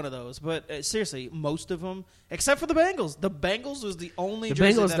me get one of those. But seriously, most of them, except for the Bengals. The Bengals was the only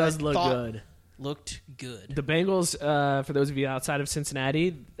jersey that I thought good. looked good. The Bengals, for those of you outside of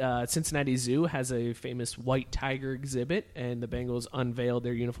Cincinnati, Cincinnati Zoo has a famous white tiger exhibit, and the Bengals unveiled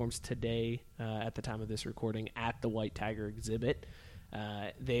their uniforms today at the time of this recording at the white tiger exhibit.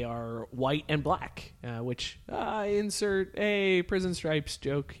 They are white and black, which insert a prison stripes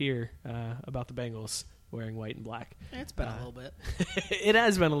joke here about the Bengals wearing white and black. It's been a little bit. It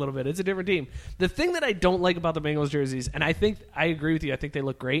has been a little bit. It's a different team. The thing that I don't like about the Bengals jerseys, and I think I agree with you, I think they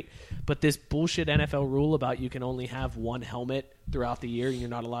look great, but this bullshit NFL rule about you can only have one helmet throughout the year and you're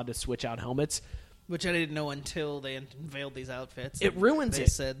not allowed to switch out helmets. Which I didn't know until they unveiled these outfits. It ruins it. They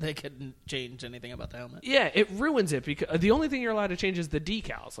said they couldn't change anything about the helmet. Yeah, it ruins it because the only thing you're allowed to change is the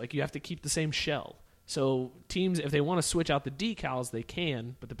decals. Like, you have to keep the same shell. So teams, if they want to switch out the decals, they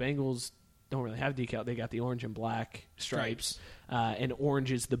can, but the Bengals don't really have decal. They got the orange and black stripes, and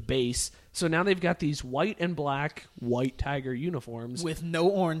orange is the base. So now they've got these white and black white tiger uniforms with no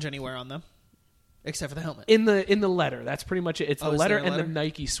orange anywhere on them, except for the helmet. In the letter, that's pretty much it. It's the letter, and the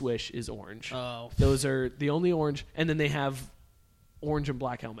Nike swish is orange. Oh, those are the only orange, and then they have orange and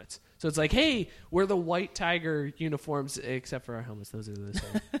black helmets. So it's like, hey, we're the white tiger uniforms, except for our helmets. Those are the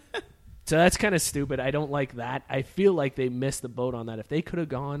same. So that's kind of stupid. I don't like that. I feel like they missed the boat on that. If they could have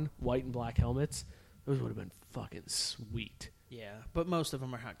gone white and black helmets, those would have been fucking sweet. Yeah, but most of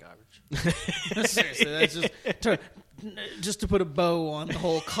them are hot garbage. Seriously, that's just to put a bow on the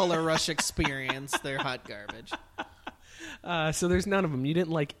whole color rush experience. They're hot garbage. So there's none of them. You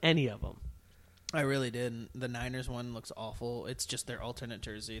didn't like any of them. I really didn't. The Niners one looks awful. It's just their alternate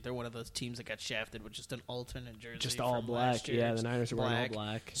jersey. They're one of those teams that got shafted with just an alternate jersey. Just all black. Yeah, the Niners are wearing all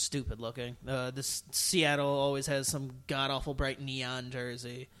black. Stupid looking. This Seattle always has some god-awful bright neon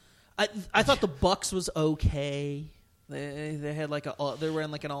jersey. I thought the Bucks was okay. They had they're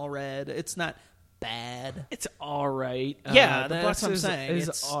wearing like an all red. It's not bad. It's all right. Yeah, the that's Bucks what I'm saying.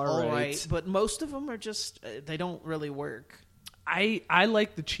 It's all right. But most of them are just, they don't really work. I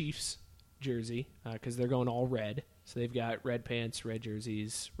like the Chiefs jersey because they're going all red. So they've got red pants, red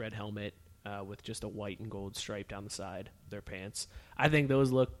jerseys, red helmet with just a white and gold stripe down the side of their pants. I think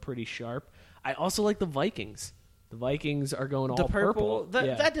those look pretty sharp. I also like the Vikings. The Vikings are going all purple.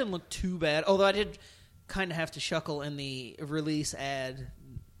 That didn't look too bad, although I did kind of have to chuckle in the release ad.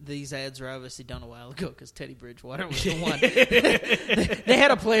 These ads were obviously done a while ago because Teddy Bridgewater was the one. They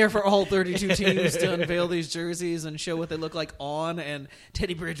had a player for all 32 teams to unveil these jerseys and show what they look like on, and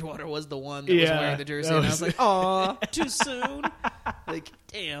Teddy Bridgewater was the one that was wearing the jersey. And I was like, aw, too soon. Like,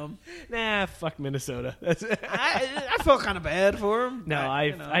 damn. Nah, fuck Minnesota. I felt kind of bad for him. No,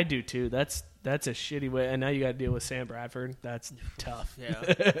 I do too. That's a shitty way. And now you got to deal with Sam Bradford. That's tough. Yeah.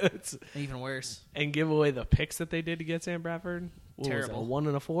 It's even worse. And give away the picks that they did to get Sam Bradford. What terrible. Was that, 1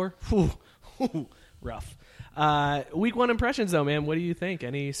 and a 4? Whew. Rough. Week 1 impressions, though, man. What do you think?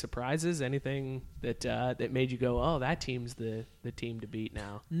 Any surprises? Anything that made you go, oh, that team's the team to beat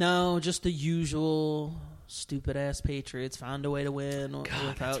now? No, just the usual stupid-ass Patriots found a way to win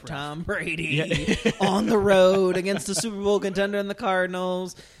without Tom Brady on the road against the Super Bowl contender in the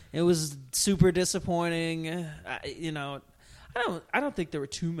Cardinals. It was super disappointing. I don't think there were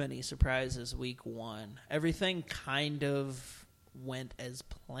too many surprises week 1. Everything kind of went as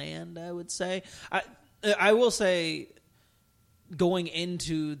planned, I would say. I will say, going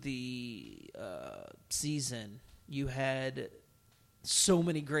into the season, you had so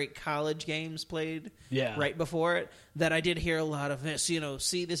many great college games played right before it that I did hear a lot of this.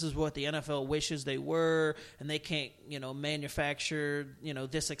 See, this is what the NFL wishes they were, and they can't, manufacture,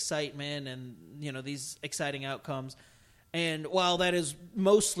 this excitement and, these exciting outcomes. And while that is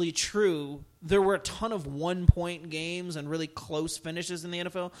mostly true, there were a ton of one-point games and really close finishes in the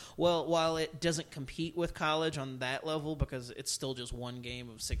NFL. Well, while it doesn't compete with college on that level because it's still just one game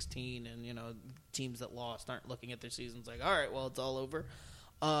of 16 and, teams that lost aren't looking at their seasons like, all right, well, it's all over.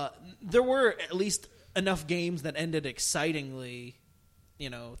 There were at least enough games that ended excitingly,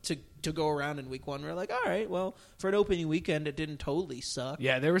 to go around in week 1. We're like, all right, well, for an opening weekend, it didn't totally suck.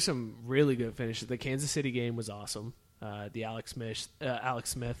 Yeah, there were some really good finishes. The Kansas City game was awesome. The Alex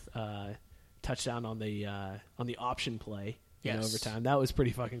Smith touchdown on the option play in overtime. That was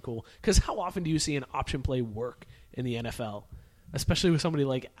pretty fucking cool. Because how often do you see an option play work in the NFL, especially with somebody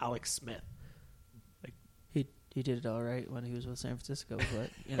like Alex Smith? Like he did it all right when he was with San Francisco,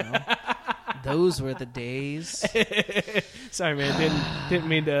 but those were the days. Sorry, man, didn't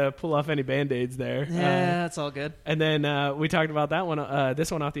mean to pull off any Band-Aids there. Yeah, that's all good. And then we talked about that one,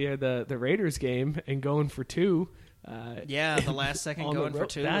 this one off the air, the Raiders game, and going for 2. The last second going for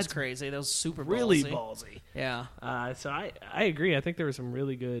 2 was crazy. That was super really ballsy. Yeah. So I agree. I think there were some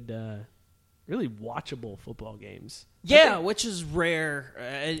really good really watchable football games. Yeah, which is rare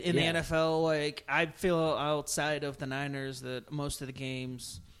in the Yeah. NFL. Like, I feel outside of the Niners that most of the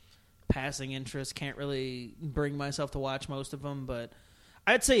games, passing interest, can't really bring myself to watch most of them. But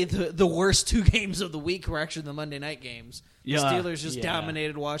I'd say the worst 2 games of the week were actually the Monday night games. The Yeah, Steelers just yeah.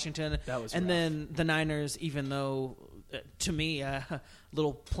 dominated Washington. That was and rough. then the Niners, even though, to me,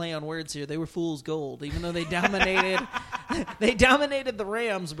 little play on words here, they were fool's gold. Even though they dominated, they dominated the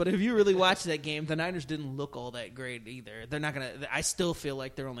Rams. But if you really watch that game, the Niners didn't look all that great either. They're not gonna. I still feel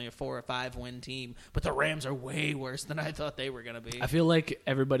like they're only a 4 or 5 win team. But the Rams are way worse than I thought they were gonna be. I feel like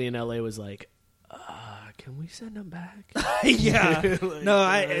everybody in LA was like, can we send them back? Yeah. Like, No,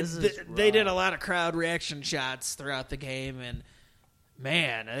 they did a rough. lot of crowd reaction shots throughout the game, and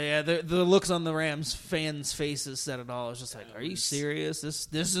man, yeah, the looks on the Rams fans' faces said it all. It was just like, are you serious?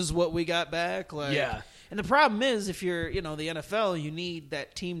 This is what we got back? Like, Yeah. And the problem is, if you're, the NFL, you need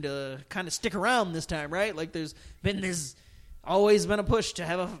that team to kind of stick around this time, right? Like, there's always been a push to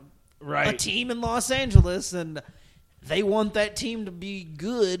have a Right. team in Los Angeles, and they want that team to be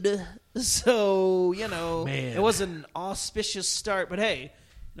good. So, Man. it was an auspicious start. But hey, you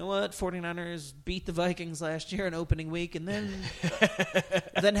know what? 49ers beat the Vikings last year in opening week, and then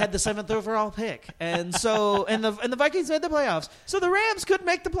had the 7th overall pick. And so, and the Vikings made the playoffs. So the Rams could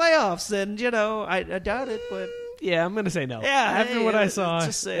make the playoffs. And, I doubt it, but Yeah, I'm going to say no. yeah. After what I saw.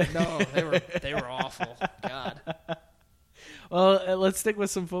 Just say no. They were awful. God. Well, let's stick with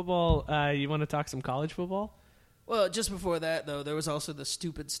some football. You want to talk some college football? Well, just before that, though, there was also the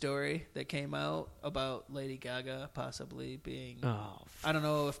stupid story that came out about Lady Gaga possibly being... Oh, I don't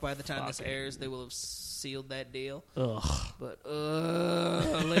know if by the time this fucking- airs, they will have sealed that deal. ugh. But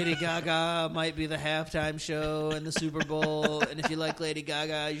Lady Gaga might be the halftime show in the Super Bowl. And if you like Lady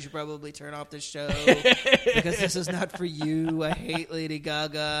Gaga, you should probably turn off this show. Because this is not for you. I hate Lady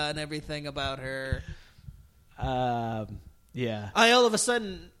Gaga and everything about her. Yeah. I all of a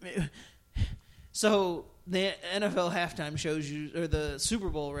sudden... So... The NFL halftime shows, or the Super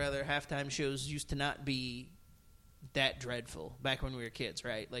Bowl, rather, halftime shows used to not be that dreadful back when we were kids,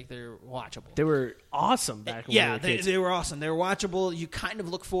 right? Like, they're watchable. They were awesome back when we were kids. They were awesome. They were watchable. You kind of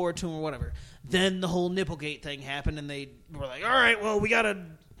look forward to them or whatever. Then the whole Nipplegate thing happened, and they were like, all right, well, we got to...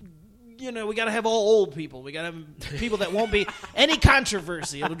 we got to have all old people. We got to have people that won't be any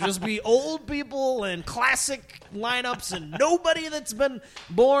controversy. It'll just be old people and classic lineups and nobody that's been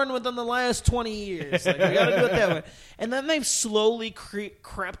born within the last 20 years. Like, we got to do it that way. And then they've slowly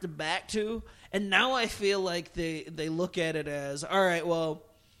crept back to, and now I feel like they look at it as, all right, well,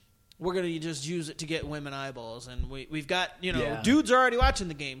 we're going to just use it to get women eyeballs. And we've got, Yeah. dudes are already watching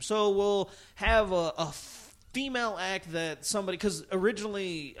the game. So we'll have a female act that somebody, because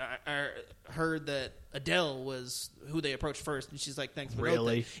originally I heard that Adele was who they approached first, and she's like, thanks, but no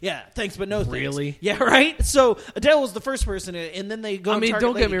Really? thanks. Yeah, thanks, but no thanks. Really? Yeah, right? So Adele was the first person, and then they go I and mean, target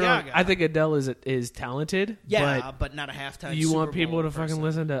don't get me Lady wrong. Gaga. I think Adele is talented. Yeah, but not a halftime you Super want people Bowl to fucking person.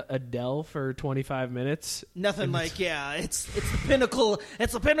 listen to Adele for 25 minutes? Nothing like, it's the pinnacle.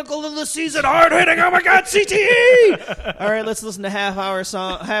 It's the pinnacle of the season. Hard hitting. Oh my God, CTE. All right, let's listen to half hour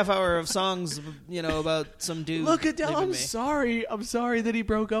of songs, about some dude. Look, Adele, leaving I'm me. sorry. I'm sorry that he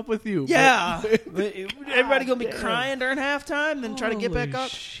broke up with you. Yeah, everybody gonna be damn. crying during halftime, then try to get back Holy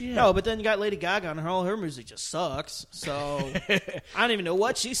up. shit. No, but then you got Lady Gaga, and all her music just sucks. So I don't even know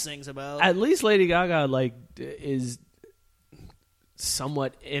what she sings about. At least Lady Gaga is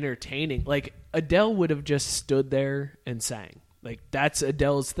somewhat entertaining. Like Adele would have just stood there and sang. Like that's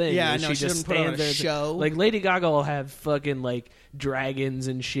Adele's thing. Yeah, is I know, she just doesn't put on stands a there and- show. Like Lady Gaga will have fucking like dragons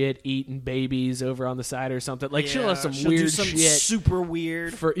and shit eating babies over on the side or something. Like she'll have some she'll weird do some shit super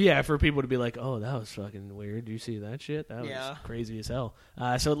weird. for people to be like, oh, that was fucking weird. Do you see that shit? That Yeah. was crazy as hell.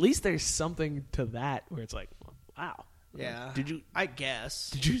 So at least there's something to that where it's like, wow. Yeah, Did you I guess.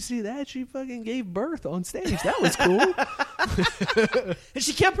 Did you see that? She fucking gave birth on stage. That was cool. And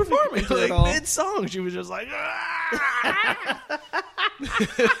she kept performing through it Like all. mid song, she was just like,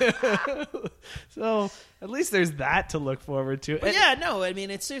 so at least there's that to look forward to. But And- yeah, no, I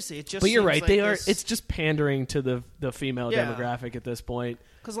mean, it's seriously, it just. but you're seems right. like They are. this- It's just pandering to the female Yeah. demographic at this point.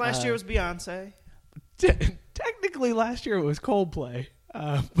 because last year was Beyonce. Technically, last year it was Coldplay,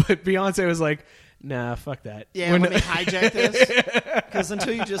 but Beyonce was like, "Nah, fuck that." Yeah, We're let me not- hijack this. Because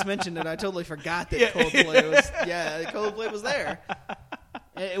until you just mentioned it, I totally forgot that Coldplay was. Yeah, Coldplay was there.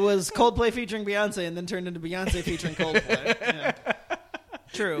 It was Coldplay featuring Beyonce, and then turned into Beyonce featuring Coldplay. Yeah.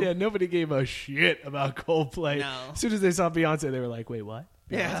 True. Yeah, nobody gave a shit about Coldplay. No. As soon as they saw Beyonce, they were like, "Wait, what?"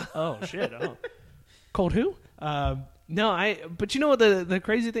 Yeah. Oh shit. Oh, Cold who? No, But you know what the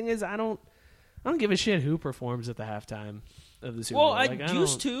crazy thing is? I don't give a shit who performs at the halftime. of the Super Well, Bowl. I Like,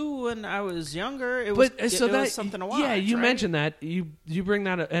 used to when I was younger. It was something to watch. Yeah, you right? mentioned that. You bring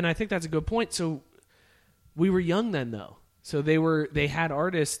that up, and I think that's a good point. So we were young then, though. So they had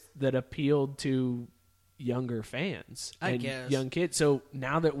artists that appealed to younger fans I and guess. young kids. So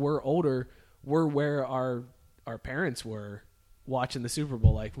now that we're older, we're where our parents were watching the Super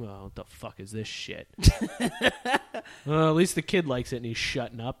Bowl. Like, well, what the fuck is this shit? Well, at least the kid likes it and he's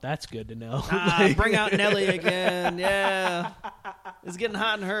shutting up. That's good to know. Bring out Nelly again. Yeah. It's getting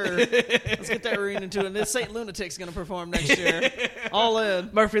hot in her. Let's get that arena to it. This St. Lunatic's going to perform next year. All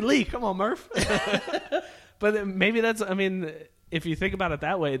in. Murphy Lee, come on, Murph. But maybe that's, I mean, if you think about it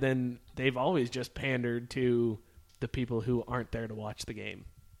that way, then they've always just pandered to the people who aren't there to watch the game.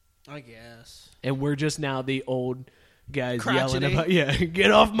 I guess. And we're just now the old guys Crotchety. yelling about, get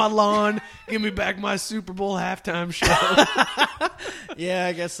off my lawn, give me back my Super Bowl halftime show. Yeah,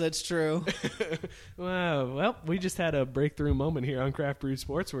 I guess that's true. Wow. Well, we just had a breakthrough moment here on Craft Brewed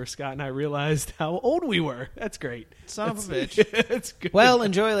Sports where Scott and I realized how old we were. That's great. Son of a bitch. That's good. Well,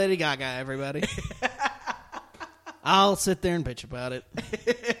 enjoy Lady Gaga, everybody. I'll sit there and bitch about it.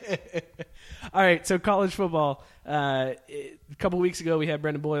 All right, so college football. A couple weeks ago, we had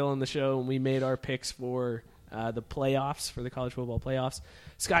Brendan Boyle on the show, and we made our picks for the playoffs, for the college football playoffs.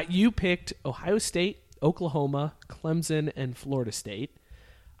 Scott, you picked Ohio State, Oklahoma, Clemson, and Florida State.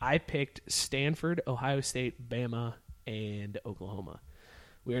 I picked Stanford, Ohio State, Bama, and Oklahoma.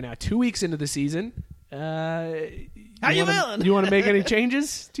 We are now 2 weeks into the season. How you feeling? You want to make any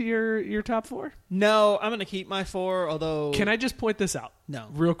changes to your top four? No, I'm going to keep my 4, although... Can I just point this out? No.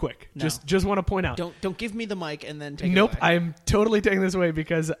 Real quick. No. Just want to point out. Don't give me the mic and then take Nope, it away. I'm totally taking this away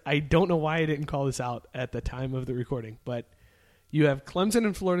because I don't know why I didn't call this out at the time of the recording. But you have Clemson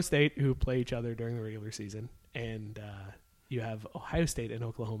and Florida State who play each other during the regular season, and you have Ohio State and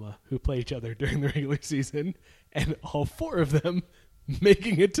Oklahoma who play each other during the regular season, and all 4 of them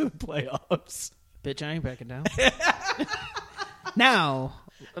making it to the playoffs. Bitch, I ain't backing down. Now,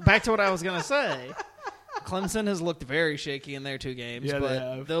 back to what I was going to say. Clemson has looked very shaky in their 2 games, Yeah, they but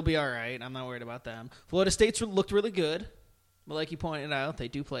have. they'll be all right. I'm not worried about them. Florida State's looked really good, but like you pointed out, they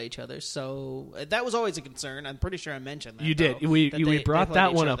do play each other. So that was always a concern. I'm pretty sure I mentioned that. You did. though, We that they brought played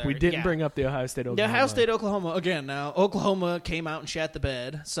that each one up. other. We didn't Yeah. bring up the Ohio State The Oklahoma. Ohio State, Oklahoma, again, now, Oklahoma came out and shat the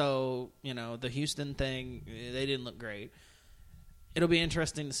bed. So, the Houston thing, they didn't look great. It'll be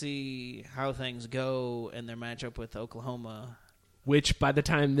interesting to see how things go in their matchup with Oklahoma. Which, by the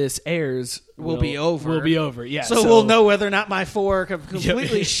time this airs, Will be over. Will be over, yeah. So we'll know whether or not my 4 have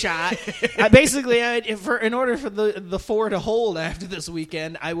completely shot. In order for the 4 to hold after this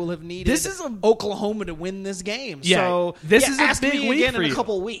weekend, I will have needed Oklahoma to win this game. Yeah, so this is a ask big me week again for in you. a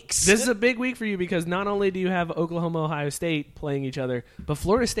couple weeks. This is a big week for you because not only do you have Oklahoma, Ohio State playing each other, but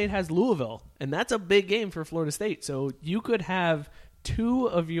Florida State has Louisville, and that's a big game for Florida State. So you could have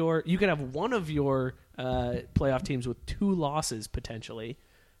one of your playoff teams with 2 losses potentially,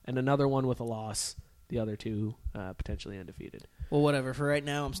 and another one with a loss. The other 2 potentially undefeated. Well, whatever. For right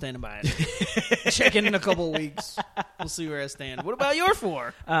now, I'm standing by it. Check in a couple weeks. We'll see where I stand. What about your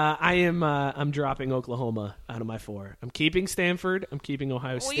 4? I'm dropping Oklahoma out of my 4. I'm keeping Stanford. I'm keeping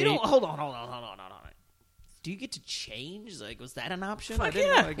Ohio Well, State. you don't. Hold on. Do you get to change? Like, was that an option? Fuck I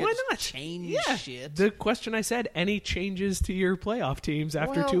didn't yeah, know I get why to not? change shit. The question I said, any changes to your playoff teams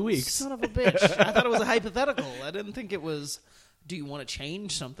after Well, 2 weeks? Son of a bitch. I thought it was a hypothetical. I didn't think it was, do you want to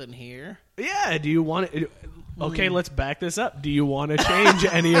change something here? Yeah, do you want to... Okay, let's back this up. Do you want to change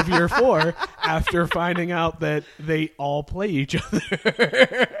any of your 4 after finding out that they all play each other?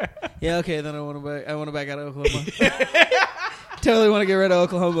 Yeah, okay, then I want to back out of Oklahoma. Totally want to get rid of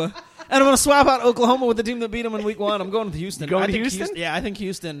Oklahoma. And I'm going to swap out Oklahoma with the team that beat them in week 1. I'm going with Houston. Going I to think Houston? Yeah, I think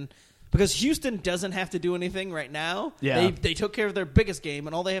Houston... Because Houston doesn't have to do anything right now. Yeah. They took care of their biggest game,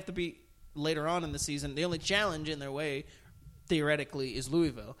 and all they have to be later on in the season, the only challenge in their way, theoretically, is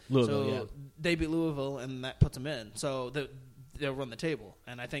Louisville. So they beat Louisville, and that puts them in. So they'll run the table.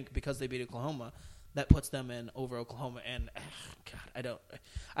 And I think because they beat Oklahoma, that puts them in over Oklahoma. And,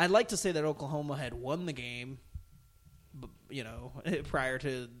 I'd like to say that Oklahoma had won the game, prior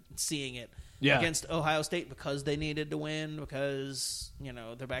to seeing it against Ohio State because they needed to win, because,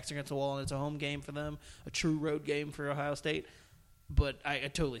 their backs against the wall and it's a home game for them, a true road game for Ohio State. But I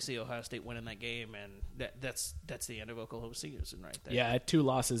totally see Ohio State winning that game, and that's the end of Oklahoma's season right there. Yeah, at 2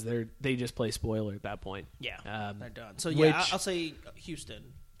 losses, they just play spoiler at that point. Yeah, they're done. So, I'll say Houston,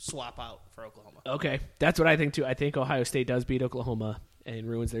 swap out for Oklahoma. Okay, that's what I think, too. I think Ohio State does beat Oklahoma and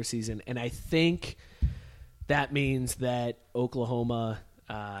ruins their season, and I think that means that Oklahoma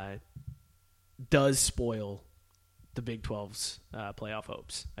does spoil the Big 12's playoff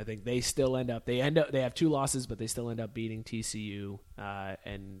hopes. I think they still end up. They have 2 losses, but they still end up beating TCU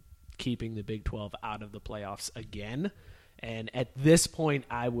and keeping the Big 12 out of the playoffs again. And at this point,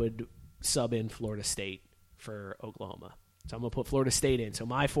 I would sub in Florida State for Oklahoma. So I'm going to put Florida State in. So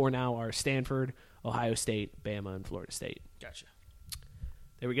my 4 now are Stanford, Ohio State, Bama, and Florida State. Gotcha.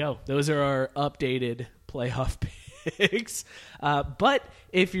 There we go. Those are our updated playoff picks. But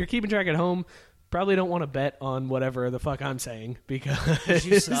if you're keeping track at home, probably don't want to bet on whatever the fuck I'm saying because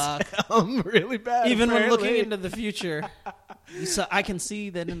you suck. I'm really bad. Even apparently. when looking into the future, I can see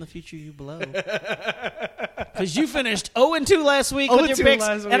that in the future you blow. Because you finished 0-2 last week with your picks,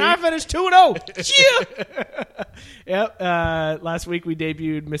 and I finished 2-0. Yep. Last week we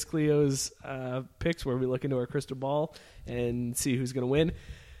debuted Miss Cleo's picks where we look into our crystal ball and see who's going to win.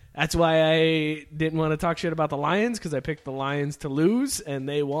 That's why I didn't want to talk shit about the Lions because I picked the Lions to lose, and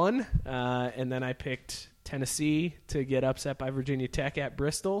they won. And then I picked Tennessee to get upset by Virginia Tech at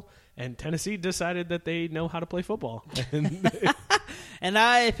Bristol, and Tennessee decided that they know how to play football. And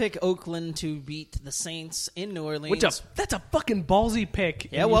I pick Oakland to beat the Saints in New Orleans. That's a fucking ballsy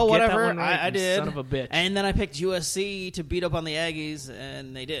pick. Yeah, well, whatever. Right, I did. Son of a bitch. And then I picked USC to beat up on the Aggies,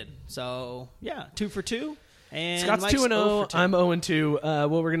 and they did. So, yeah, 2 for 2. And Scott's Mike's 2-0. I'm 0-2.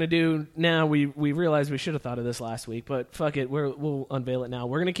 What we're gonna do now? We realized we should have thought of this last week, but fuck it. We'll unveil it now.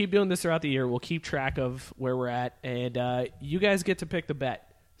 We're gonna keep doing this throughout the year. We'll keep track of where we're at, and you guys get to pick the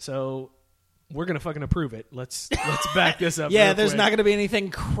bet. So we're gonna fucking approve it. Let's back this up. Yeah, there's not gonna be anything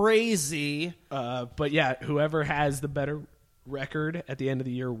crazy. But yeah, whoever has the better record at the end of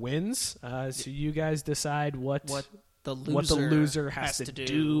the year wins. So you guys decide what the loser has to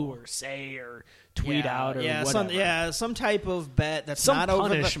do or say or tweet out or whatever. Some type of bet that's some not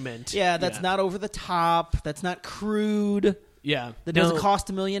punishment. Not over the top. That's not crude. Yeah, that doesn't cost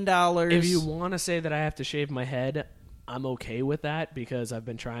 $1 million. If you want to say that I have to shave my head, I'm okay with that because I've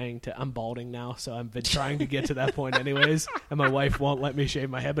been I'm balding now, so I've been trying to get to that point anyways, and my wife won't let me shave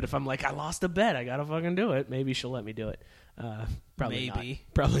my head. But if I'm like, I lost a bet, I gotta fucking do it, maybe she'll let me do it. Probably not.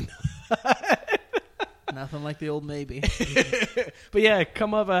 Probably not. Nothing like the old maybe. But yeah,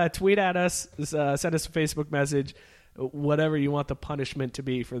 come up, tweet at us, send us a Facebook message, whatever you want the punishment to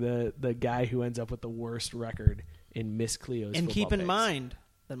be for the guy who ends up with the worst record in Miss Cleo's and keep in picks. mind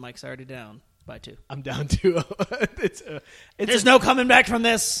that Mike's already down by 2. I'm down 2-0. There's no coming back from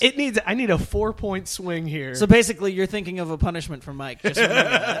this. I need a 4-point swing here. So basically, you're thinking of a punishment for Mike. Just remember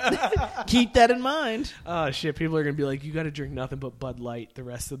that. Keep that in mind. Oh shit! People are gonna be like, "You got to drink nothing but Bud Light the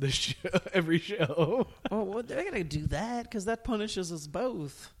rest of the show, every show." Well, they're gonna do that because that punishes us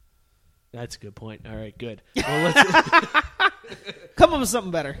both. That's a good point. All right, good. Well, let's come up with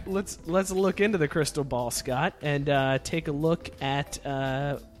something better. Let's look into the crystal ball, Scott, and take a look at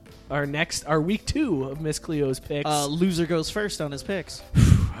our week 2 of Miss Cleo's picks. Loser goes first on his picks.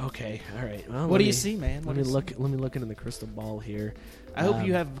 Okay, all right. Well, what do you see, man? Let me look into the crystal ball here. I hope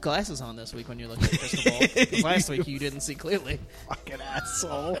you have glasses on this week when you're looking at the crystal ball. 'Cause last week you didn't see clearly. Fucking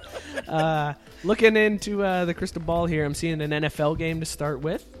asshole. Looking into the crystal ball here, I'm seeing an NFL game to start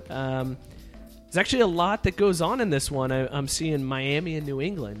with. There's actually a lot that goes on in this one. I'm seeing Miami and New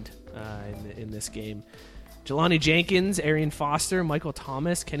England in this game. Jelani Jenkins, Arian Foster, Michael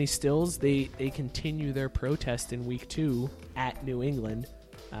Thomas, Kenny Stills, they continue their protest in week 2 at New England,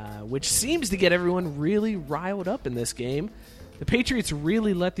 which seems to get everyone really riled up in this game. The Patriots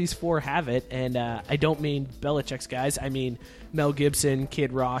really let these 4 have it, and I don't mean Belichick's guys. I mean Mel Gibson,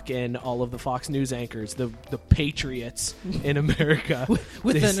 Kid Rock, and all of the Fox News anchors, the Patriots in America.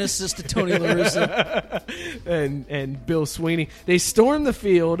 With an assist to Tony La Russa. and Bill Sweeney. They storm the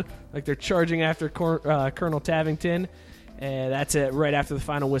field like they're charging after Colonel Tavington. That's it. Right after the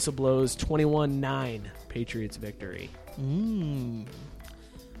final whistle blows, 21-9 Patriots victory.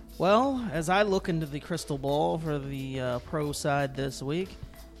 Well, as I look into the crystal ball for the pro side this week,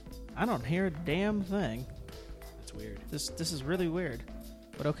 I don't hear a damn thing. That's weird. This is really weird.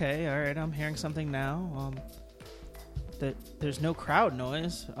 But okay, all right, I'm hearing something now. There's no crowd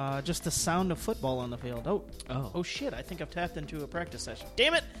noise, just the sound of football on the field. Oh shit, I think I've tapped into a practice session.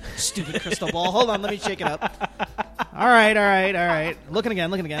 Damn it! Stupid crystal ball. Hold on, let me shake it up. All right. Looking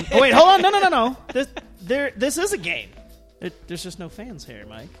again. Oh wait, hold on. No. This is a game. There's just no fans here,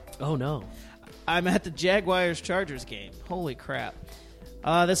 Mike. Oh, no. I'm at the Jaguars-Chargers game. Holy crap.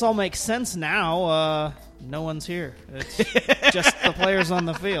 This all makes sense now. No one's here. It's just the players on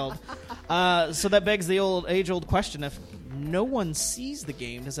the field. So that begs the age-old question. If no one sees the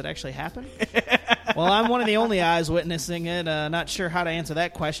game, does it actually happen? Well, I'm one of the only eyes witnessing it. Not sure how to answer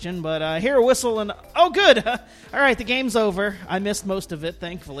that question, but I hear a whistle and, oh, good. All right, the game's over. I missed most of it,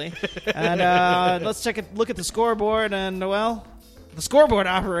 thankfully. And let's look at the scoreboard, and, well, the scoreboard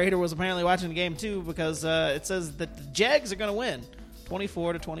operator was apparently watching the game, too, because it says that the Jags are going to win.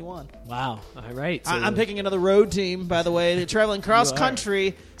 24-21. Wow. All right. So I'm picking another road team, by the way. They're traveling cross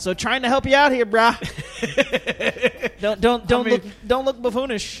country, so trying to help you out here, brah. Don't look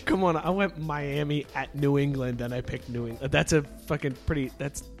buffoonish. Come on, I went Miami at New England, and I picked New England. That's a fucking pretty.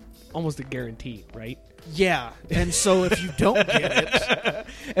 That's almost a guarantee, right? Yeah, and so if you don't get it,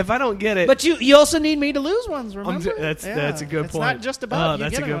 if I don't get it, but you also need me to lose ones. Remember, that's a good point. It's not just about you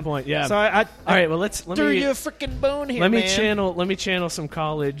that's a good one. point. Yeah. So all right. Well, let threw me you a freaking bone here. Let me man. channel some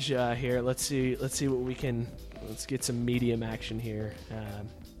college here. Let's see what we can. Let's get some medium action here.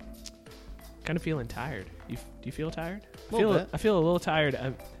 Kind of feeling tired. Do you feel tired? I feel a little tired.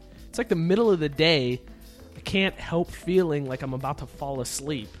 It's like the middle of the day. I can't help feeling like I'm about to fall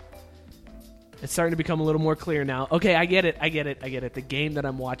asleep. It's starting to become a little more clear now. Okay, I get it. The game that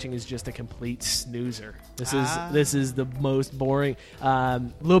I'm watching is just a complete snoozer. This is the most boring. A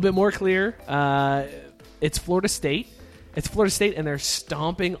little bit more clear. It's Florida State. And they're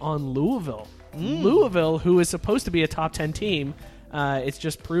stomping on Louisville. Louisville, who is supposed to be a top 10 team, it's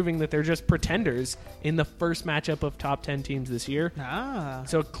just proving that they're just pretenders in the first matchup of top 10 teams this year.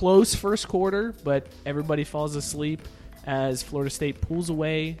 So close first quarter, but everybody falls asleep as Florida State pulls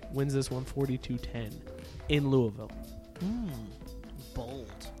away, wins this one 42-10 in Louisville.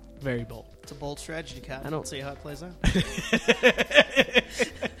 Bold. Very bold. It's a bold strategy, Cal. I don't see how it plays out.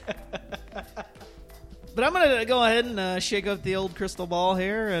 But I'm going to go ahead and shake up the old crystal ball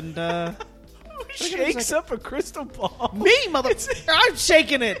here. And Who shakes up a crystal ball? Me, motherfucker. I'm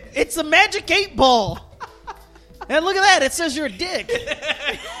shaking it. It's a magic 8 ball. And look at that. It says you're a dick.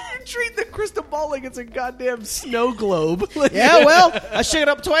 Treat the crystal ball like it's a goddamn snow globe. Yeah, well, I shook it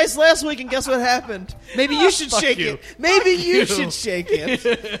up twice last week, and guess what happened? Maybe you should shake it. Maybe you should shake it.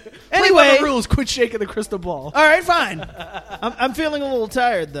 Anyway, Play by the rules. Quit shaking the crystal ball. All right, fine. I'm feeling a little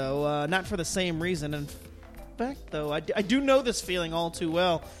tired, though. Not for the same reason. In fact, though, I do know this feeling all too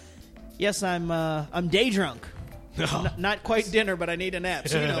well. Yes, I'm day drunk. Not quite dinner, but I need a nap.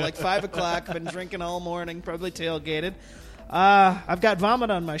 So, like 5 o'clock. Been drinking all morning. Probably tailgated. I've got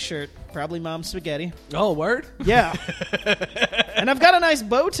vomit on my shirt. Probably mom's spaghetti. Oh, word? Yeah. And I've got a nice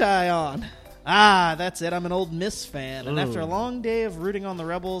bow tie on. That's it. I'm an old Miss fan. And after a long day of rooting on the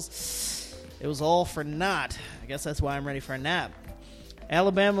Rebels, it was all for naught. I guess that's why I'm ready for a nap.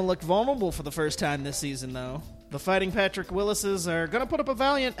 Alabama looked vulnerable for the first time this season, though. The Fighting Patrick Willises are going to put up a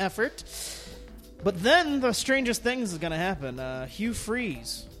valiant effort. But then the strangest things is going to happen. Hugh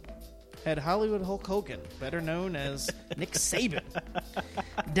Freeze had Hollywood Hulk Hogan, better known as Nick Saban,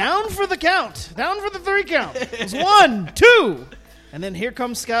 down for the count. Down for the 3 count. It was 1, 2. And then here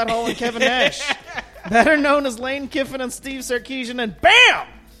comes Scott Hall and Kevin Nash, better known as Lane Kiffin and Steve Sarkisian, and bam!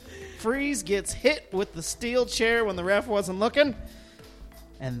 Freeze gets hit with the steel chair when the ref wasn't looking.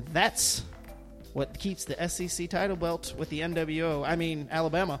 And that's what keeps the SEC title belt with the NWO. I mean,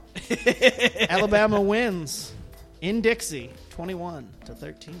 Alabama. Alabama wins in Dixie,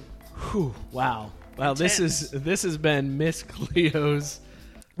 21-13. Whew, wow. This has been Miss Cleo's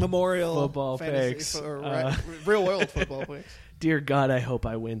Memorial football picks. Real world football picks. Dear God, I hope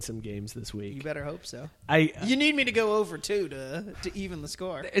I win some games this week. You better hope so. You need me to go over, too, to even the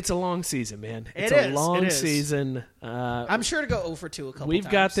score. It's a long season, man. It's a long season. I'm sure to go over 2 a couple We've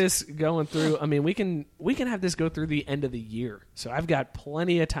times. got this going through. I mean, we can have this go through the end of the year. So I've got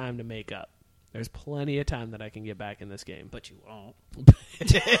plenty of time to make up. There's plenty of time that I can get back in this game. But you won't.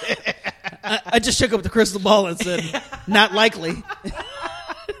 I just shook up the crystal ball and said, not likely.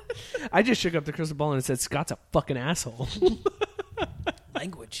 I just shook up the crystal ball and said, Scott's a fucking asshole.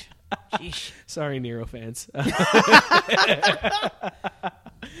 Language. Sheesh. Sorry, Nero fans.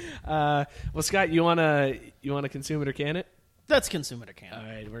 Well, Scott, you wanna consume it or can it? Let's consume it or can it. All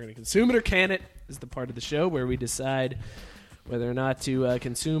right, we're gonna consume it or can it. This is the part of the show where we decide whether or not to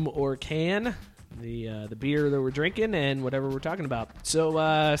consume or can the beer that we're drinking and whatever we're talking about.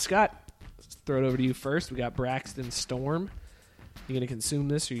 So, Scott, let's throw it over to you first. We got Braxton Storm. You gonna consume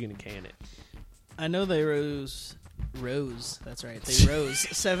this or you gonna can it? I know they rose. That's right. They rose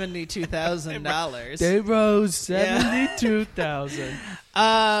 $72,000. They rose $72,000.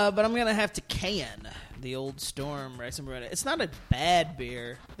 But I'm gonna have to can the Old Storm Rice and Beretta. It's not a bad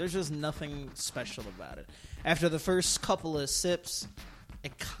beer. There's just nothing special about it. After the first couple of sips,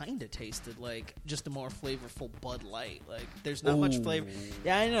 it kind of tasted like just a more flavorful Bud Light. Like, there's not much flavor.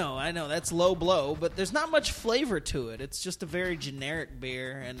 Yeah, I know. That's low blow, but there's not much flavor to it. It's just a very generic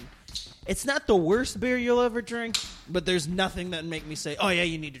beer, and it's not the worst beer you'll ever drink, but there's nothing that make me say, oh, yeah,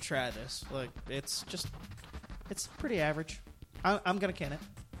 you need to try this. Like, it's pretty average. I'm going to can it.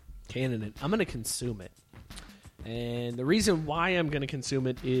 Canning it. I'm going to consume it. And the reason why I'm going to consume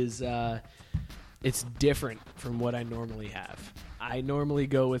it is it's different from what I normally have. I normally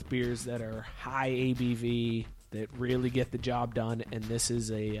go with beers that are high ABV, that really get the job done, and this is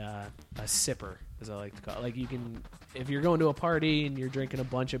a sipper, as I like to call it. Like, you can, if you're going to a party and you're drinking a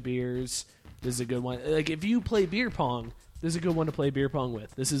bunch of beers, this is a good one. Like, if you play beer pong, this is a good one to play beer pong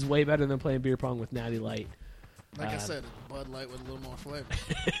with. This is way better than playing beer pong with Natty Light. Like I said, Bud Light with a little more flavor.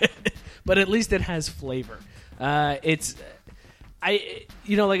 But at least it has flavor. Like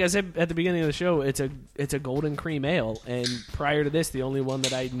I said at the beginning of the show, it's a golden cream ale, and prior to this, the only one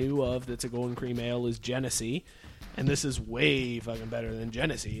that I knew of that's a golden cream ale is Genesee, and this is way fucking better than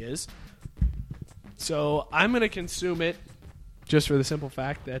Genesee is. So I'm gonna consume it just for the simple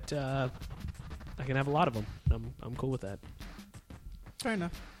fact that I can have a lot of them. I'm cool with that. Fair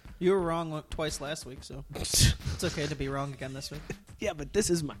enough. You were wrong twice last week, so it's okay to be wrong again this week. Yeah, but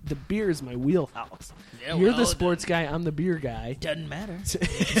the beer is my wheelhouse. Yeah, You're the sports guy. I'm the beer guy. Doesn't matter.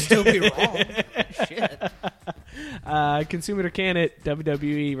 You can still be wrong. Shit. Consume it or can it.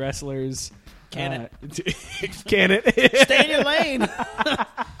 WWE wrestlers. Can it. Can it. Stay in your lane.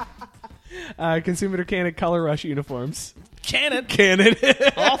 Consume it or can it. Color Rush uniforms. Can it. Can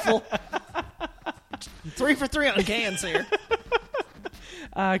it. Awful. 3 for 3 on cans here.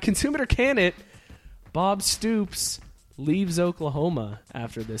 Consume it or can it. Bob Stoops leaves Oklahoma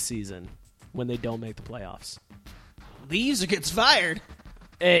after this season when they don't make the playoffs. Leaves or gets fired?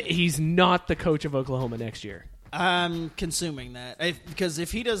 He's not the coach of Oklahoma next year. I'm consuming that. Because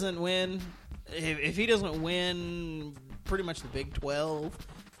if he doesn't win, pretty much the Big 12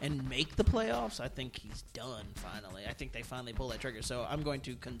 and make the playoffs, I think he's done finally. I think they finally pull that trigger. So I'm going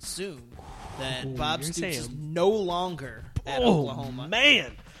to consume that Bob Stoops is no longer at Oklahoma.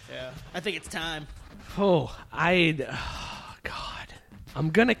 Man. Yeah. I think it's time. God.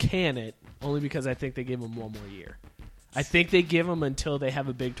 I'm going to can it only because I think they give him one more year. I think they give him until they have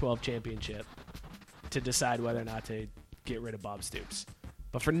a Big 12 championship to decide whether or not to get rid of Bob Stoops.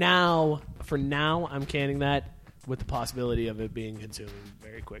 But for now, I'm canning that with the possibility of it being consumed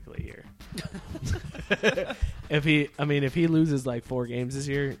very quickly here. If he loses like 4 games this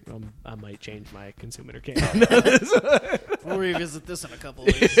year, I might change my consume it or can it. We'll revisit this in a couple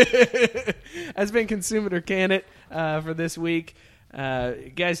of weeks. Has been consume it or can it for this week.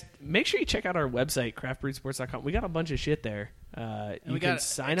 Guys, make sure you check out our website, craftbrewsports.com. We got a bunch of shit there. You can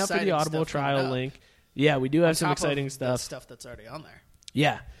sign up for the Audible trial link. Yeah, we do have some exciting stuff. Stuff that's already on there.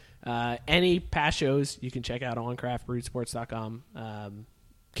 Yeah. Any past shows you can check out on craftbrewsports.com.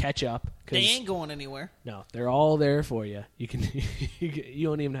 Catch up. They ain't going anywhere. No, they're all there for you. You can. You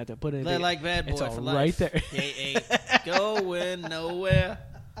don't even have to put anything. They're like Bad Boy it's all for life. right there. They ain't going nowhere.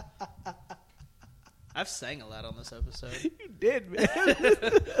 I've sang a lot on this episode. You did, man.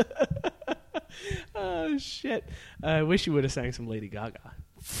 Oh shit! I wish you would have sang some Lady Gaga.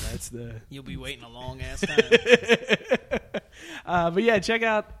 That's the. You'll be waiting a long ass time. But yeah, check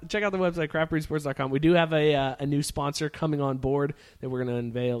out the website craftbrewsports.com. We do have a new sponsor coming on board that we're going to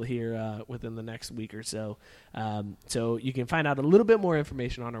unveil here within the next week or so. So you can find out a little bit more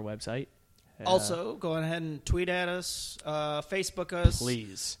information on our website. Also, go ahead and tweet at us, Facebook us.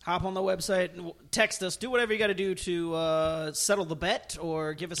 Please. Hop on the website, text us, do whatever you got to do to settle the bet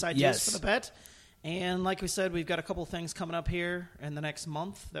or give us ideas for the bet. And like we said, we've got a couple things coming up here in the next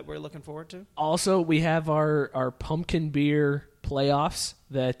month that we're looking forward to. Also, we have our pumpkin beer playoffs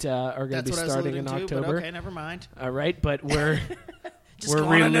that are going to be starting in October. But okay, never mind. All right, but we're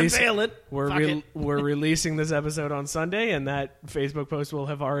we're releasing this episode on Sunday, and that Facebook post will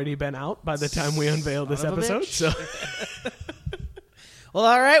have already been out by the time we unveil this episode. So, well,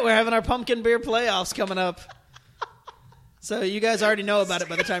 all right, we're having our pumpkin beer playoffs coming up. So you guys already know about it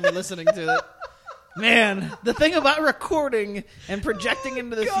by the time you're listening to it. Man, the thing about recording and projecting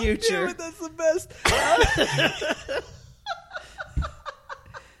into the future. Damn it, that's the best.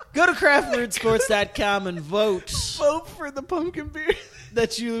 Go to craftbrewsports.com and vote. Vote for the pumpkin beer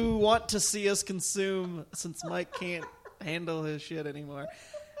that you want to see us consume, since Mike can't handle his shit anymore.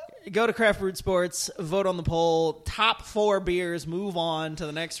 Go to Craft Brewed Sports, vote on the poll. Top 4 beers move on to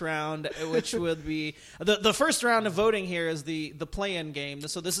the next round, which would be the first round of voting here is the play-in game.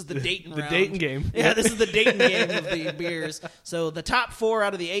 So this is the Dayton round. The Dayton game. Yeah, this is the Dayton game of the beers. So the top 4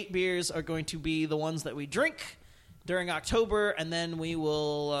 out of the 8 beers are going to be the ones that we drink. during October, and then we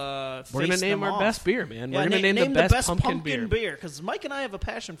will we're going to name our best beer, man. We're going to name the best pumpkin beer. Because Mike and I have a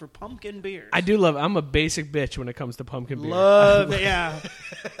passion for pumpkin beers. I do love it. I'm a basic bitch when it comes to pumpkin beer. Love it, yeah.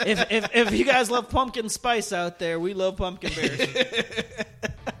 if you guys love pumpkin spice out there, we love pumpkin beers.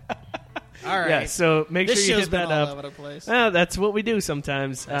 All right. Yeah, so make sure you hit that up. All over the place. That's what we do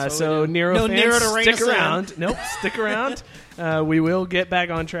sometimes. So Nero fans, Nero to rein stick us in. around. Nope, stick around. We will get back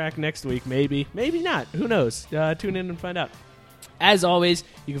on track next week. Maybe not. Who knows? Tune in and find out. As always,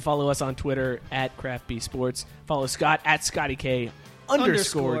 you can follow us on Twitter at CraftBSports. Follow Scott at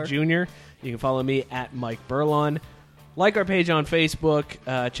ScottyK_Jr. You can follow me at Mike Burlon. Like our page on Facebook.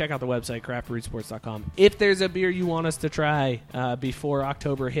 Check out the website, craftbrewsports.com. If there's a beer you want us to try before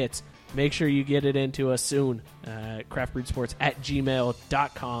October hits, make sure you get it into us soon.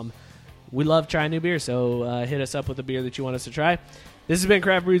 craftbrewsports@gmail.com. We love trying new beer, so hit us up with a beer that you want us to try. This has been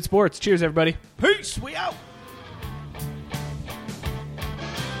Craft Brewed Sports. Cheers, everybody. Peace. We out.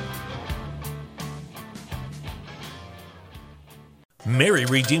 Mary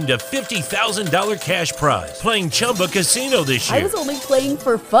redeemed a $50,000 cash prize playing Chumba Casino this year. I was only playing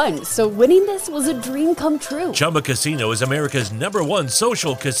for fun, so winning this was a dream come true. Chumba Casino is America's #1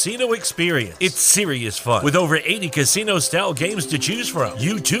 social casino experience. It's serious fun. With over 80 casino-style games to choose from,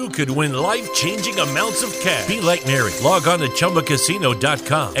 you too could win life-changing amounts of cash. Be like Mary. Log on to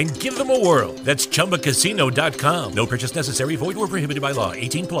ChumbaCasino.com and give them a whirl. That's ChumbaCasino.com. No purchase necessary. Void where prohibited by law.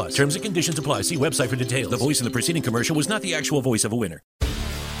 18 plus. Terms and conditions apply. See website for details. The voice in the preceding commercial was not the actual voice of a winner.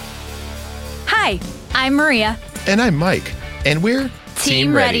 Hi, I'm Maria. And I'm Mike. And we're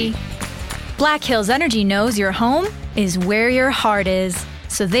Team Ready. Black Hills Energy knows your home is where your heart is,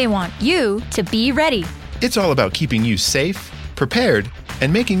 so they want you to be ready. It's all about keeping you safe, prepared,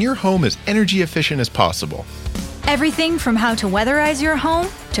 and making your home as energy efficient as possible. Everything from how to weatherize your home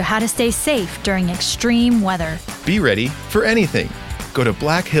to how to stay safe during extreme weather. Be ready for anything. Go to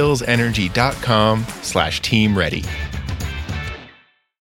blackhillsenergy.com/teamready.